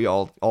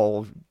 -3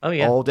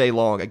 all day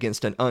long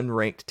against an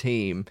unranked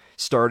team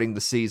starting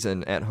the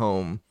season at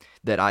home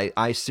that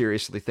I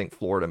seriously think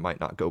Florida might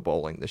not go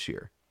bowling this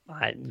year.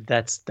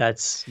 That's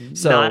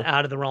not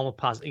out of the realm of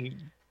possibility.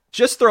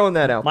 Just throwing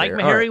that out there.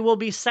 Mike Maharrey will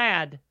be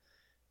sad,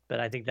 but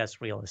I think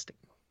that's realistic.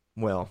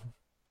 Well,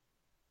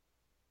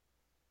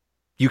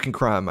 you can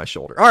cry on my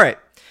shoulder. All right.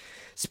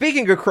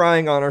 Speaking of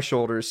crying on our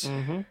shoulders,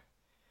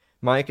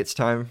 Mike, it's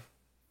time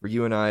for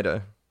you and I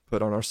to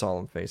put on our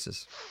solemn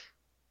faces.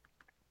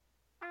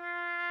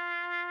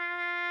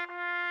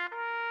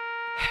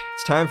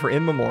 It's time for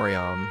In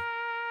Memoriam,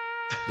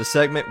 the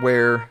segment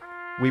where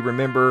we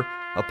remember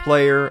a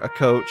player, a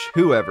coach,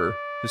 whoever,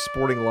 whose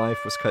sporting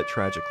life was cut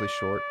tragically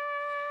short.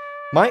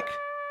 Mike,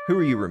 who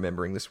are you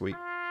remembering this week?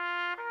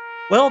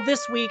 Well,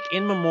 this week,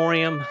 In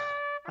Memoriam,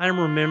 I'm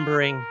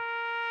remembering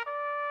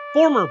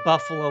former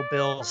Buffalo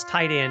Bills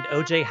tight end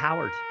O.J.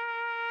 Howard.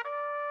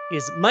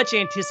 His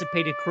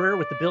much-anticipated career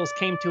with the Bills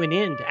came to an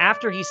end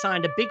after he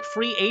signed a big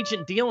free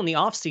agent deal in the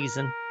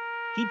offseason.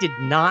 He did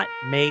not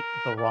make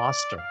the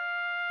roster.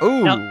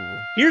 Ooh. Now,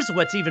 here's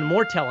what's even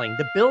more telling.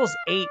 The Bills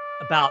ate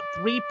about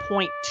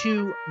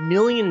 $3.2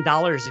 million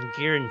in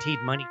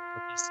guaranteed money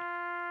for this season.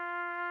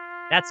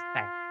 That's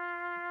bad.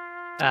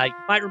 You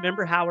might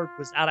remember Howard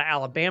was out of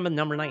Alabama,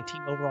 number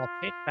 19 overall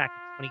pick back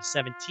in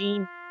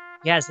 2017.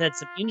 He has had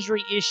some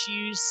injury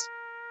issues.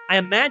 I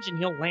imagine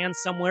he'll land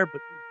somewhere,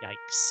 but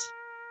yikes.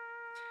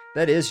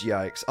 That is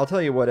yikes. I'll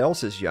tell you what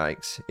else is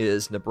yikes,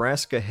 is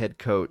Nebraska head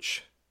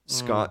coach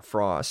Scott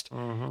Frost.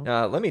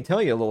 Let me tell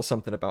you a little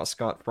something about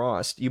Scott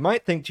Frost. You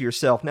might think to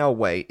yourself, now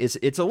wait,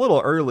 it's a little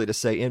early to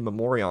say In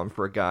Memoriam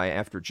for a guy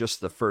after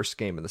just the first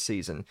game of the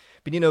season.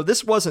 But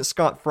this wasn't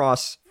Scott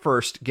Frost's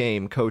first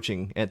game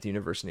coaching at the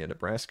University of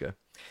Nebraska.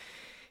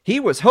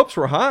 Hopes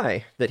were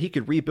high that he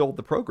could rebuild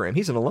the program.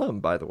 He's an alum,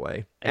 by the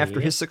way, after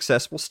Yeah. his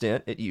successful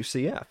stint at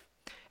UCF.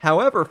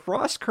 However,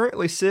 Frost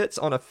currently sits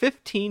on a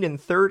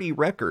 15-30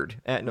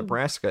 record at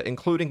Nebraska,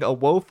 including a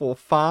woeful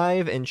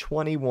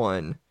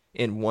 5-21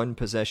 in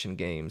one-possession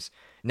games.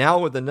 Now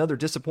with another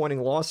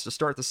disappointing loss to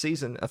start the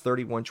season, a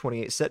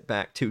 31-28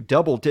 setback to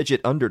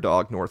double-digit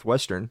underdog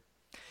Northwestern.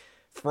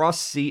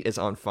 Frost's seat is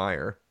on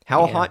fire.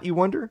 How hot, you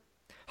wonder?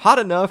 Hot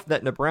enough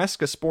that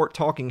Nebraska sport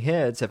talking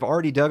heads have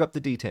already dug up the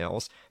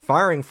details.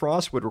 Firing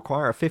Frost would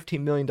require a $15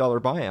 million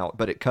buyout,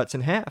 but it cuts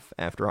in half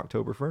after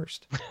October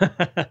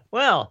 1st.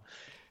 Well,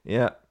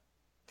 yeah.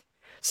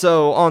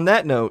 So, on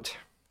that note,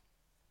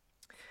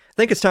 I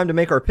think it's time to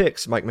make our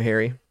picks, Mike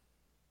Maharry.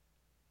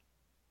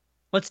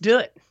 let's do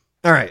it.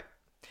 All right.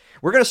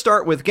 We're going to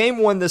start with game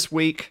 1 this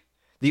week.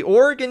 The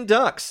Oregon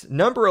Ducks,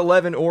 number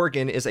 11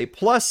 Oregon, is a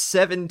plus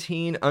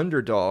 17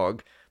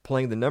 underdog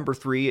playing the number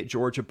 3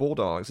 Georgia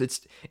Bulldogs.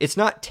 It's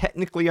not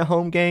technically a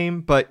home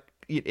game, but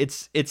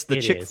it's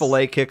the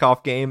Chick-fil-A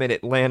kickoff game in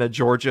Atlanta,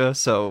 Georgia,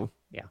 so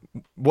yeah.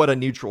 What a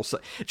neutral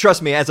site.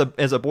 Trust me, as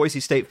a Boise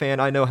State fan,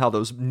 I know how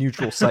those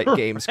neutral site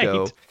games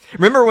go.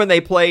 Remember when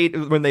they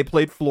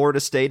played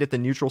Florida State at the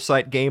neutral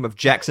site game of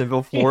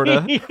Jacksonville,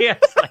 Florida?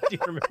 Yes, I do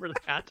remember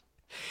that.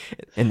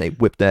 And they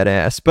whipped that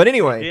ass. But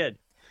anyway. They did.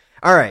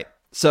 All right.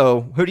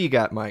 So, who do you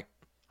got, Mike?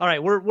 All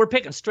right, we're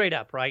picking straight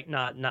up, right?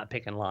 Not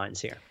picking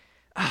lines here.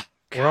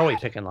 We're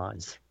always picking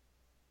lines.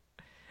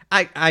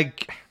 You're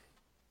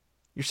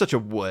such a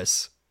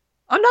wuss.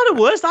 I'm not a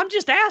wuss. I'm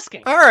just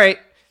asking. All right.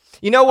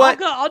 You know what?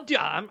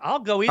 I'll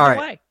go either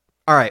way.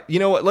 All right. You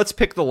know what? Let's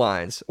pick the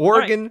lines.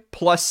 Oregon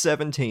plus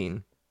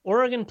 17.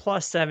 Oregon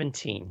plus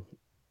 17.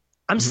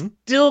 I'm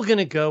still going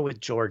to go with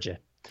Georgia.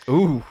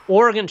 Ooh.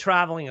 Oregon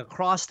traveling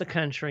across the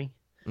country,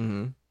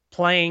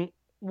 playing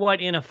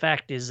what in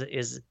effect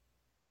is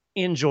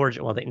in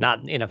Georgia. Well,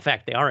 not in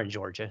effect, they are in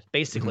Georgia.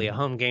 Basically a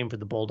home game for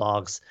the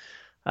Bulldogs.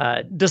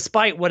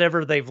 Despite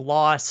whatever they've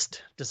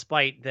lost,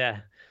 despite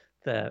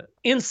the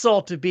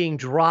insult of being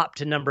dropped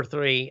to number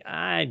 3,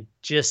 I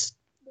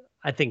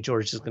think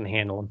Georgia's going to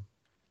handle them.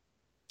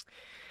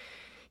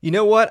 You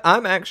know what?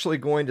 I'm actually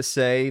going to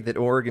say that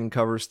Oregon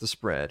covers the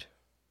spread.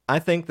 I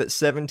think that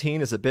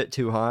 17 is a bit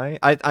too high.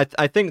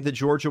 I think that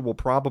Georgia will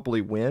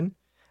probably win,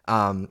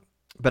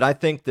 but I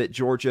think that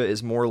Georgia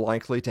is more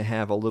likely to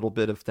have a little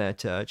bit of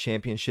that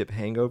championship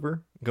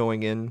hangover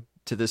going in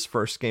to this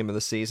first game of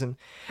the season.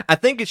 I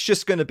think it's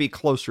just going to be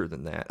closer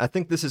than that. I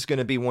think this is going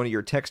to be one of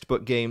your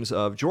textbook games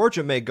of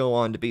Georgia may go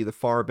on to be the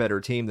far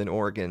better team than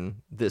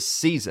Oregon this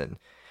season,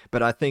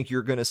 but I think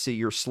you're going to see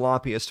your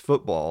sloppiest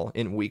football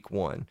in week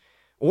 1.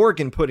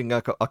 Oregon putting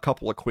up a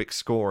couple of quick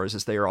scores,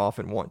 as they are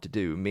often want to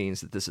do,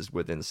 means that this is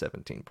within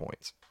 17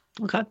 points.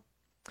 Okay.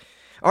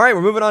 All right,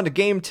 we're moving on to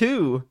game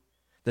 2.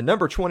 The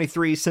number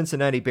 23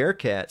 Cincinnati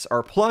Bearcats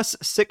are plus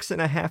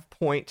 6.5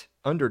 point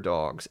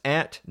underdogs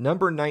at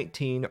number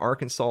 19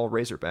 Arkansas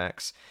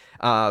Razorbacks.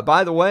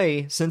 By the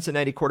way,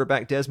 Cincinnati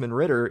quarterback Desmond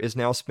Ridder is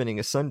now spending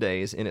his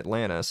Sundays in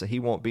Atlanta, so he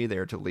won't be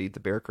there to lead the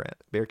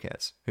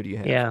Bearcats. Who do you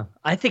have? Yeah,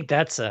 I think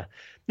this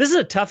is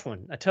a tough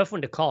one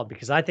to call,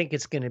 because I think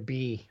it's going to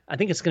be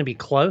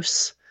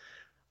close.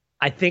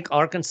 I think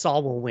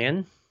Arkansas will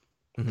win.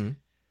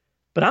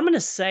 But I'm going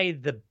to say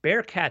the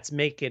Bearcats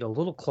make it a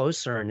little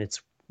closer, and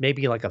it's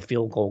maybe like a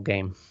field goal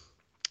game.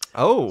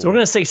 Oh. So we're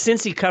going to say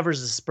Cincy covers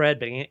the spread,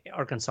 but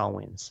Arkansas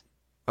wins.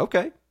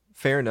 Okay,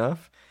 fair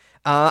enough.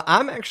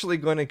 I'm actually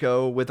going to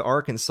go with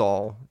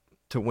Arkansas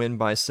to win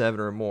by 7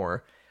 or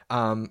more.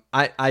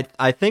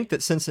 I think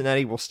that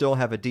Cincinnati will still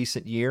have a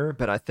decent year,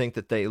 but I think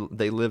that they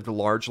lived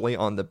largely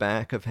on the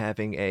back of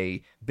having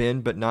a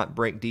bend but not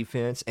break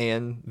defense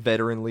and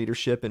veteran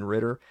leadership in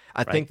Ridder.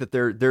 I think that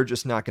they're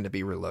just not going to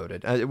be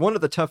reloaded. One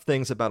of the tough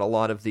things about a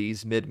lot of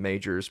these mid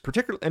majors,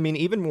 particularly, I mean,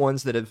 even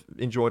ones that have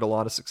enjoyed a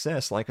lot of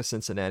success, like a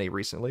Cincinnati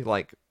recently,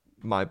 like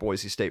my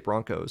Boise State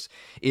Broncos,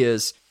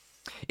 is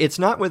it's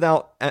not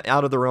without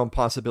out of the realm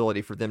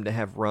possibility for them to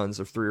have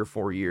runs of 3 or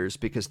 4 years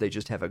because they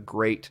just have a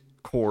great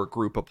core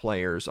group of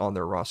players on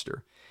their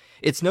roster.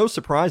 It's no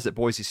surprise that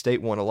Boise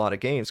State won a lot of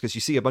games because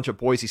you see a bunch of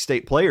Boise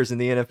State players in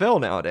the NFL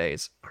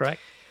nowadays.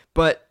 Correct.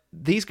 But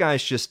these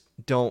guys just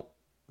don't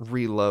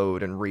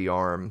reload and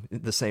rearm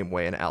the same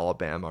way an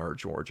Alabama or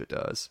Georgia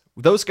does.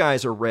 Those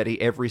guys are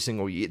ready every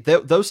single year.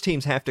 Those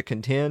teams have to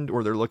contend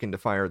or they're looking to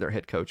fire their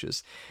head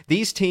coaches.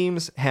 These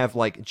teams have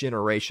like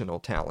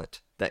generational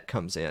talent that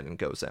comes in and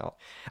goes out.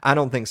 I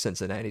don't think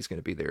Cincinnati's going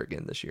to be there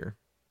again this year.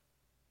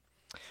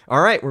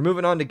 All right, we're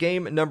moving on to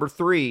game number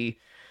 3.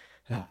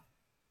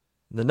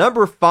 The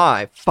number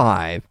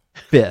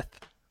 5th.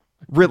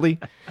 Really?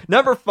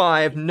 Number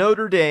 5,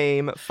 Notre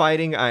Dame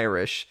Fighting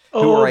Irish.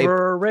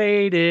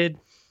 Overrated.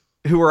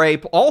 Who are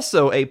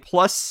also a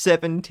plus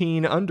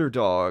 17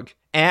 underdog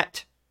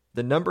at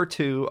the number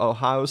 2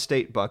 Ohio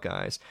State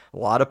Buckeyes. A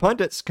lot of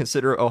pundits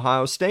consider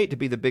Ohio State to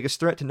be the biggest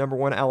threat to number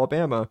 1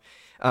 Alabama.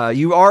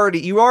 You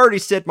already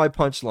said my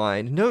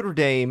punchline. Notre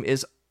Dame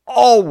is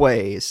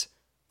always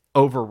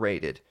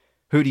overrated.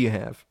 Who do you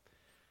have?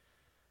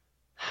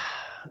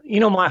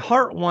 My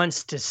heart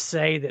wants to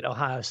say that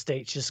Ohio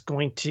State's just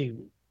going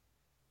to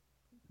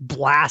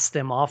blast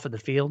them off of the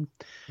field.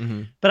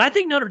 Mm-hmm. But I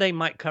think Notre Dame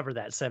might cover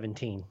that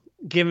 17,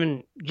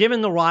 given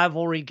the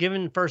rivalry,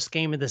 given first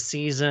game of the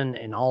season,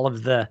 and all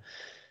of the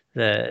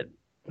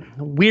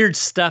weird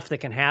stuff that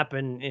can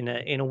happen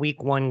in a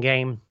week one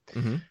game.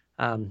 Mm-hmm.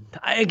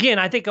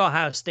 I think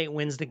Ohio State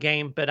wins the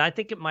game, but I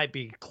think it might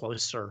be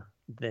closer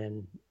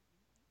than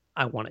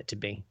I want it to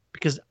be,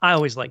 because I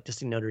always like to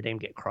see Notre Dame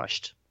get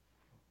crushed.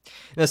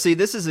 Now, see,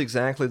 this is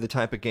exactly the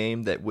type of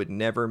game that would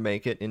never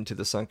make it into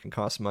the sunken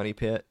cost money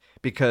pit,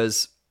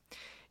 because,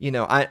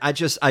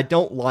 I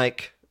don't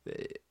like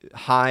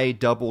high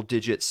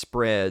double-digit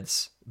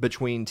spreads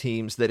between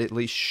teams that at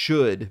least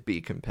should be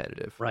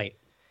competitive. Right.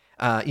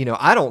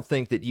 I don't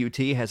think that UT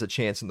has a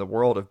chance in the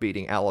world of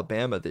beating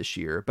Alabama this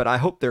year, but I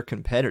hope they're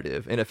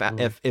competitive. And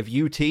if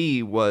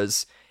UT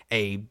was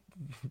a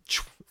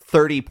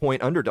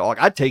 30-point underdog,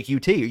 I'd take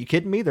UT. Are you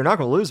kidding me? They're not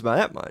going to lose by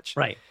that much.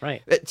 Right.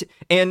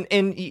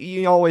 And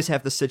you always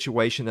have the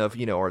situation of,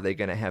 are they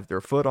going to have their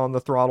foot on the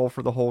throttle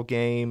for the whole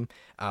game?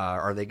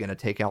 Are they going to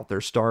take out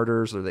their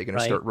starters? Are they going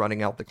to start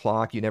running out the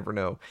clock? You never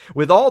know.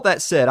 With all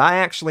that said, I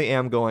actually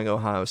am going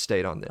Ohio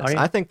State on this.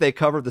 I think they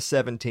cover the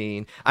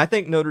 17. I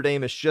think Notre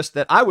Dame is just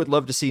that. I would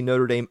love to see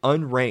Notre Dame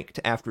unranked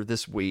after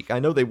this week. I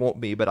know they won't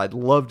be, but I'd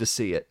love to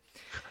see it.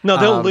 No,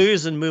 they'll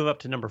lose and move up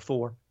to number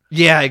 4.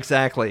 Yeah,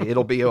 exactly.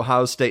 It'll be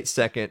Ohio State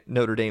second,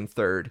 Notre Dame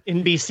third.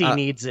 NBC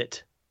needs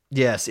it.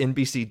 Yes,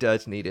 NBC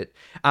does need it.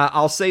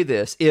 I'll say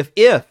this: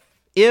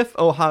 if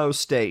Ohio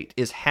State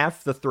is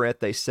half the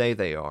threat they say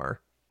they are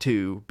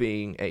to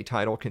being a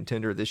title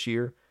contender this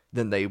year,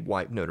 then they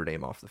wipe Notre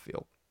Dame off the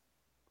field.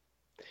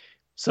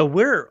 So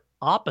we're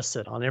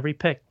opposite on every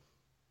pick.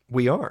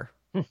 We are.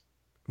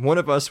 One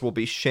of us will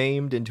be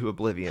shamed into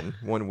oblivion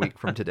 1 week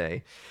from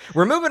today.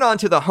 We're moving on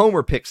to the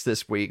homer picks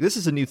this week. This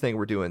is a new thing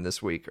we're doing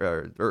this week,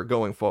 or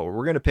going forward.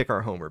 We're going to pick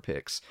our homer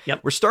picks. Yep.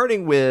 We're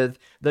starting with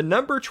the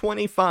number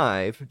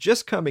 25,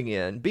 just coming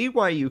in,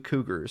 BYU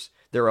Cougars.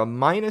 They're a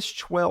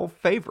 -12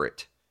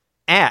 favorite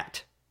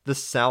at the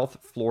South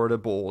Florida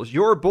Bulls.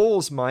 Your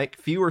Bulls, Mike,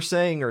 few are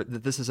saying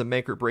that this is a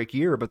make or break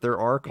year, but there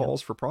are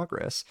calls for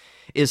progress.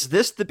 Is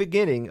this the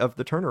beginning of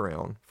the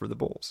turnaround for the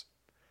Bulls?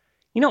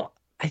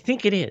 I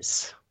think it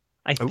is.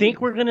 I think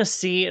we're going to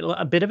see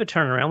a bit of a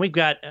turnaround. We've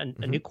got a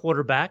new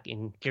quarterback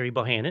in Gary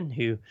Bohannon,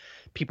 who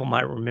people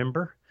might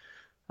remember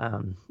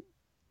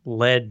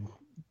led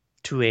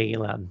to a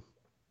I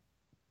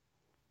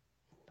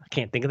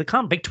can't think of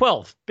the Big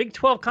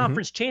 12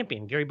 conference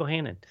champion, Gary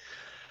Bohannon.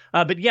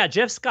 But yeah,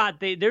 Jeff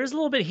Scott, there's a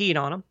little bit of heat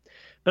on him.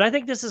 But I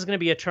think this is going to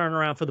be a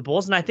turnaround for the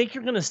Bulls, and I think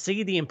you're going to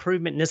see the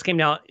improvement in this game.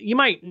 Now, you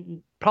might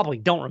probably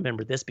don't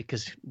remember this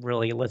because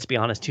really, let's be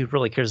honest, who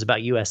really cares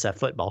about USF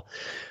football?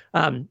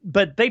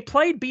 But they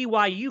played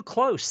BYU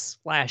close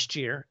last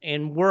year,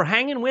 and we're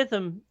hanging with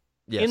them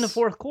in the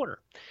fourth quarter.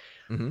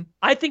 Mm-hmm.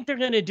 I think they're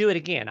going to do it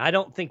again. I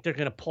don't think they're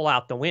going to pull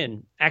out the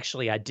win.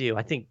 Actually, I do.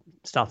 I think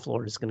South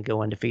Florida is going to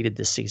go undefeated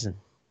this season.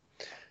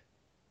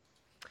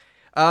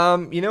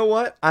 You know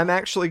what? I'm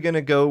actually going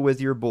to go with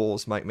your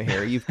Bulls, Mike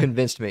Maher. You've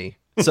convinced me.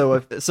 So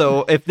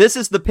if this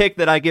is the pick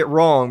that I get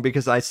wrong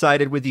because I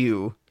sided with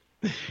you,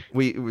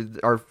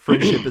 our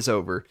friendship is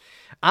over.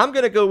 I'm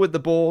going to go with the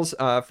Bulls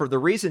for the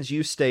reasons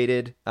you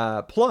stated.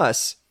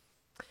 Plus,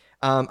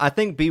 I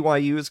think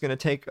BYU is going to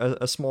take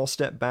a small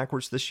step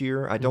backwards this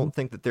year. I don't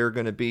think that they're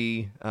going to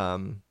be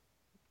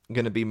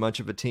much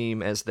of a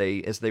team as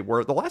they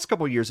were. The last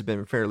couple of years have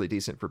been fairly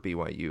decent for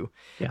BYU.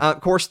 Yeah.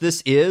 Of course,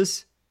 this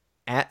is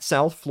at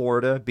South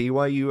Florida.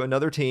 BYU,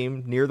 another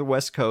team near the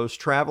West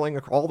Coast, traveling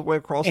all the way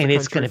across the country. And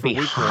it's going to be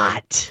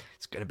hot.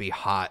 It's going to be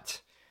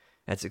hot.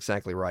 That's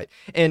exactly right.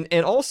 And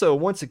also,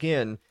 once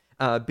again,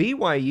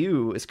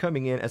 BYU is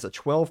coming in as a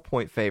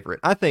 12-point favorite.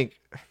 I think,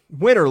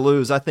 win or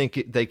lose, I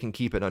think they can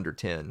keep it under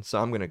 10. So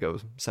I'm going to go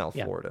South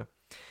Florida.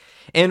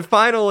 And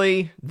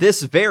finally,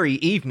 this very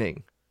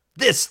evening,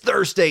 this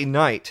Thursday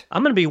night,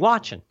 I'm going to be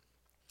watching.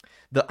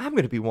 I'm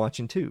going to be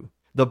watching too.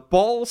 The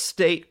Ball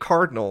State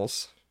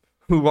Cardinals,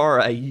 who are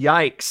a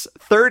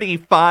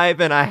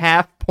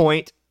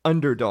 35.5-point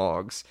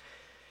underdogs,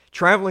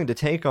 traveling to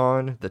take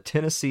on the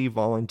Tennessee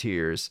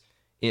Volunteers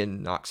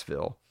in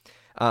Knoxville.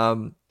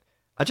 I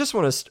just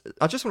want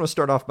to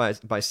start off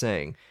by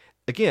saying,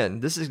 again,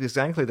 this is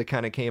exactly the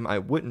kind of game I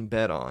wouldn't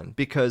bet on,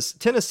 because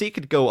Tennessee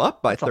could go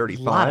up by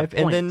 35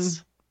 and then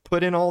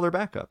put in all their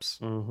backups.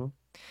 Mm-hmm.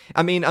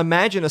 I mean,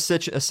 imagine a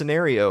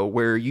scenario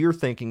where you're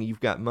thinking you've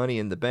got money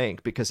in the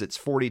bank because it's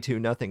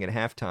 42-0 at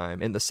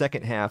halftime, and the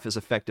second half is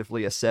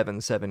effectively a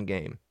 7-7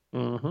 game.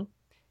 Mm-hmm.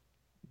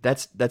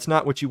 That's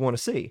not what you want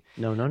to see.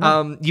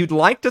 No. You'd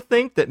like to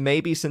think that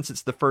maybe since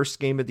it's the first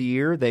game of the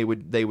year, they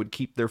would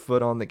keep their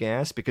foot on the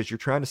gas because you're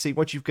trying to see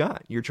what you've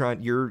got.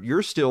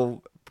 You're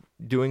still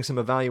doing some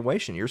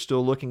evaluation. You're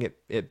still looking at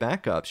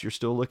backups. You're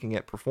still looking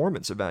at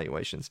performance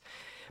evaluations,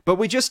 but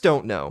we just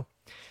don't know.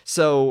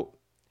 So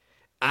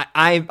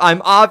I'm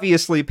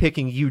obviously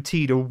picking UT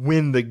to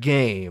win the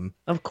game.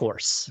 Of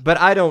course. But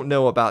I don't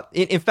know about...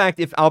 In fact,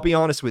 if I'll be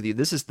honest with you,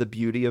 this is the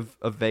beauty of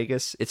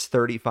Vegas. It's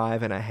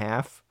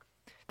 35.5.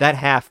 That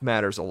half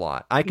matters a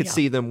lot. I could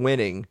see them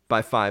winning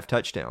by 5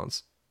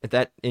 touchdowns.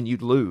 And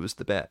you'd lose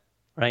the bet.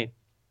 Right.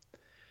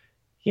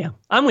 Yeah,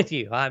 I'm with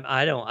you.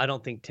 I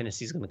don't think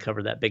Tennessee's going to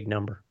cover that big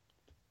number.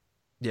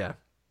 Yeah.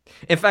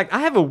 In fact, I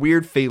have a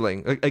weird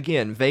feeling.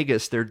 Again,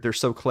 Vegas, they're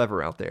so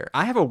clever out there.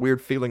 I have a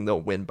weird feeling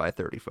they'll win by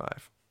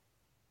 35.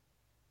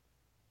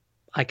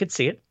 I could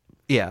see it.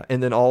 Yeah,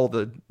 and then all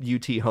the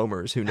UT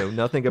homers who know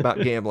nothing about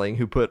gambling,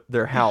 who put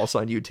their house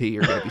on UT,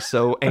 are going to be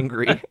so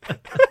angry.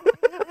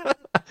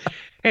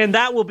 And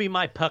that will be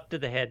my puck to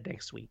the head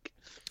next week.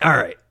 All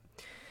right.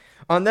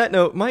 On that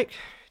note, Mike,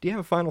 do you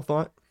have a final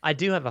thought? I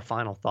do have a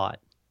final thought.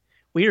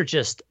 We are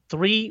just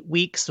 3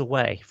 weeks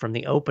away from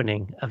the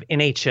opening of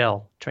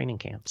NHL training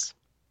camps.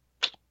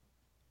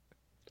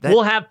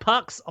 We'll have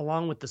pucks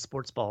along with the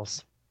sports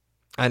balls.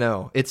 I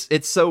know.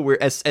 It's so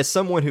weird. As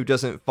someone who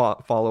doesn't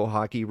follow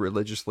hockey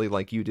religiously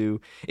like you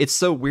do, it's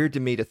so weird to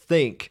me to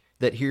think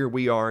that here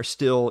we are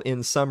still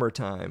in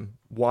summertime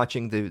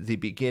watching the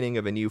beginning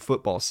of a new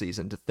football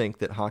season, to think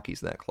that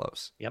hockey's that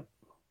close. Yep.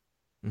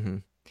 Mm-hmm.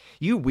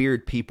 You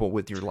weird people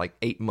with your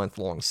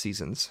 8-month-long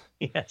seasons.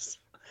 Yes.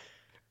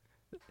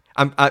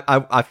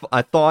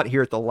 I thought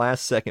here at the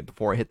last second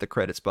before I hit the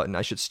credits button,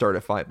 I should start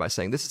a fight by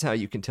saying this is how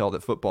you can tell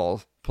that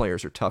football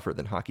players are tougher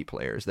than hockey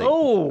players.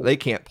 They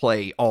can't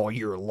play all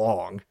year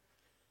long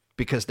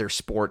because their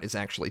sport is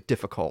actually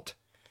difficult.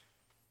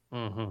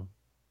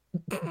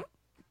 Mm-hmm.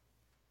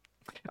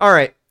 All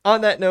right.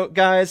 On that note,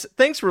 guys,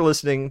 thanks for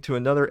listening to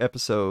another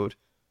episode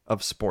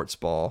of Sports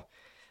Ball.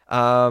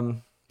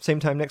 Same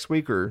time next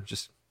week, or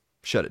just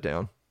shut it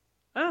down?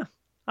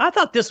 I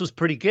thought this was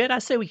pretty good. I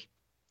say we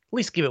at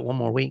least give it one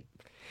more week.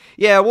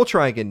 Yeah, we'll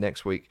try again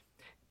next week.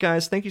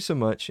 Guys, thank you so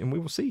much, and we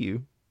will see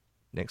you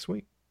next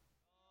week.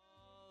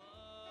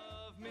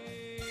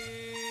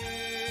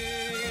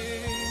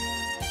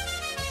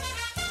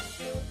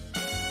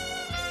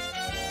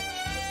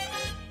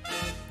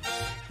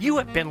 You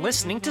have been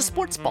listening to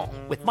Sports Ball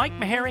with Mike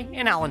Meharry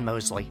and Alan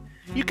Mosley.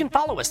 You can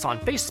follow us on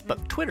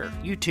Facebook, Twitter,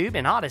 YouTube,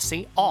 and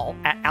Odyssey, all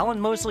at Alan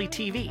Mosley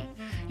TV.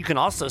 You can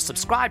also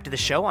subscribe to the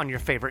show on your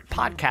favorite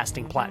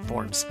podcasting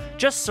platforms.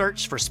 Just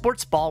search for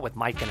Sports Ball with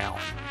Mike and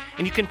Alan.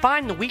 And you can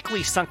find the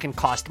weekly Sunken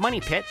Cost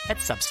Money Pit at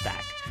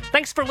Substack.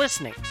 Thanks for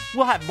listening.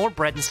 We'll have more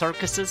bread and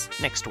circuses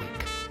next week.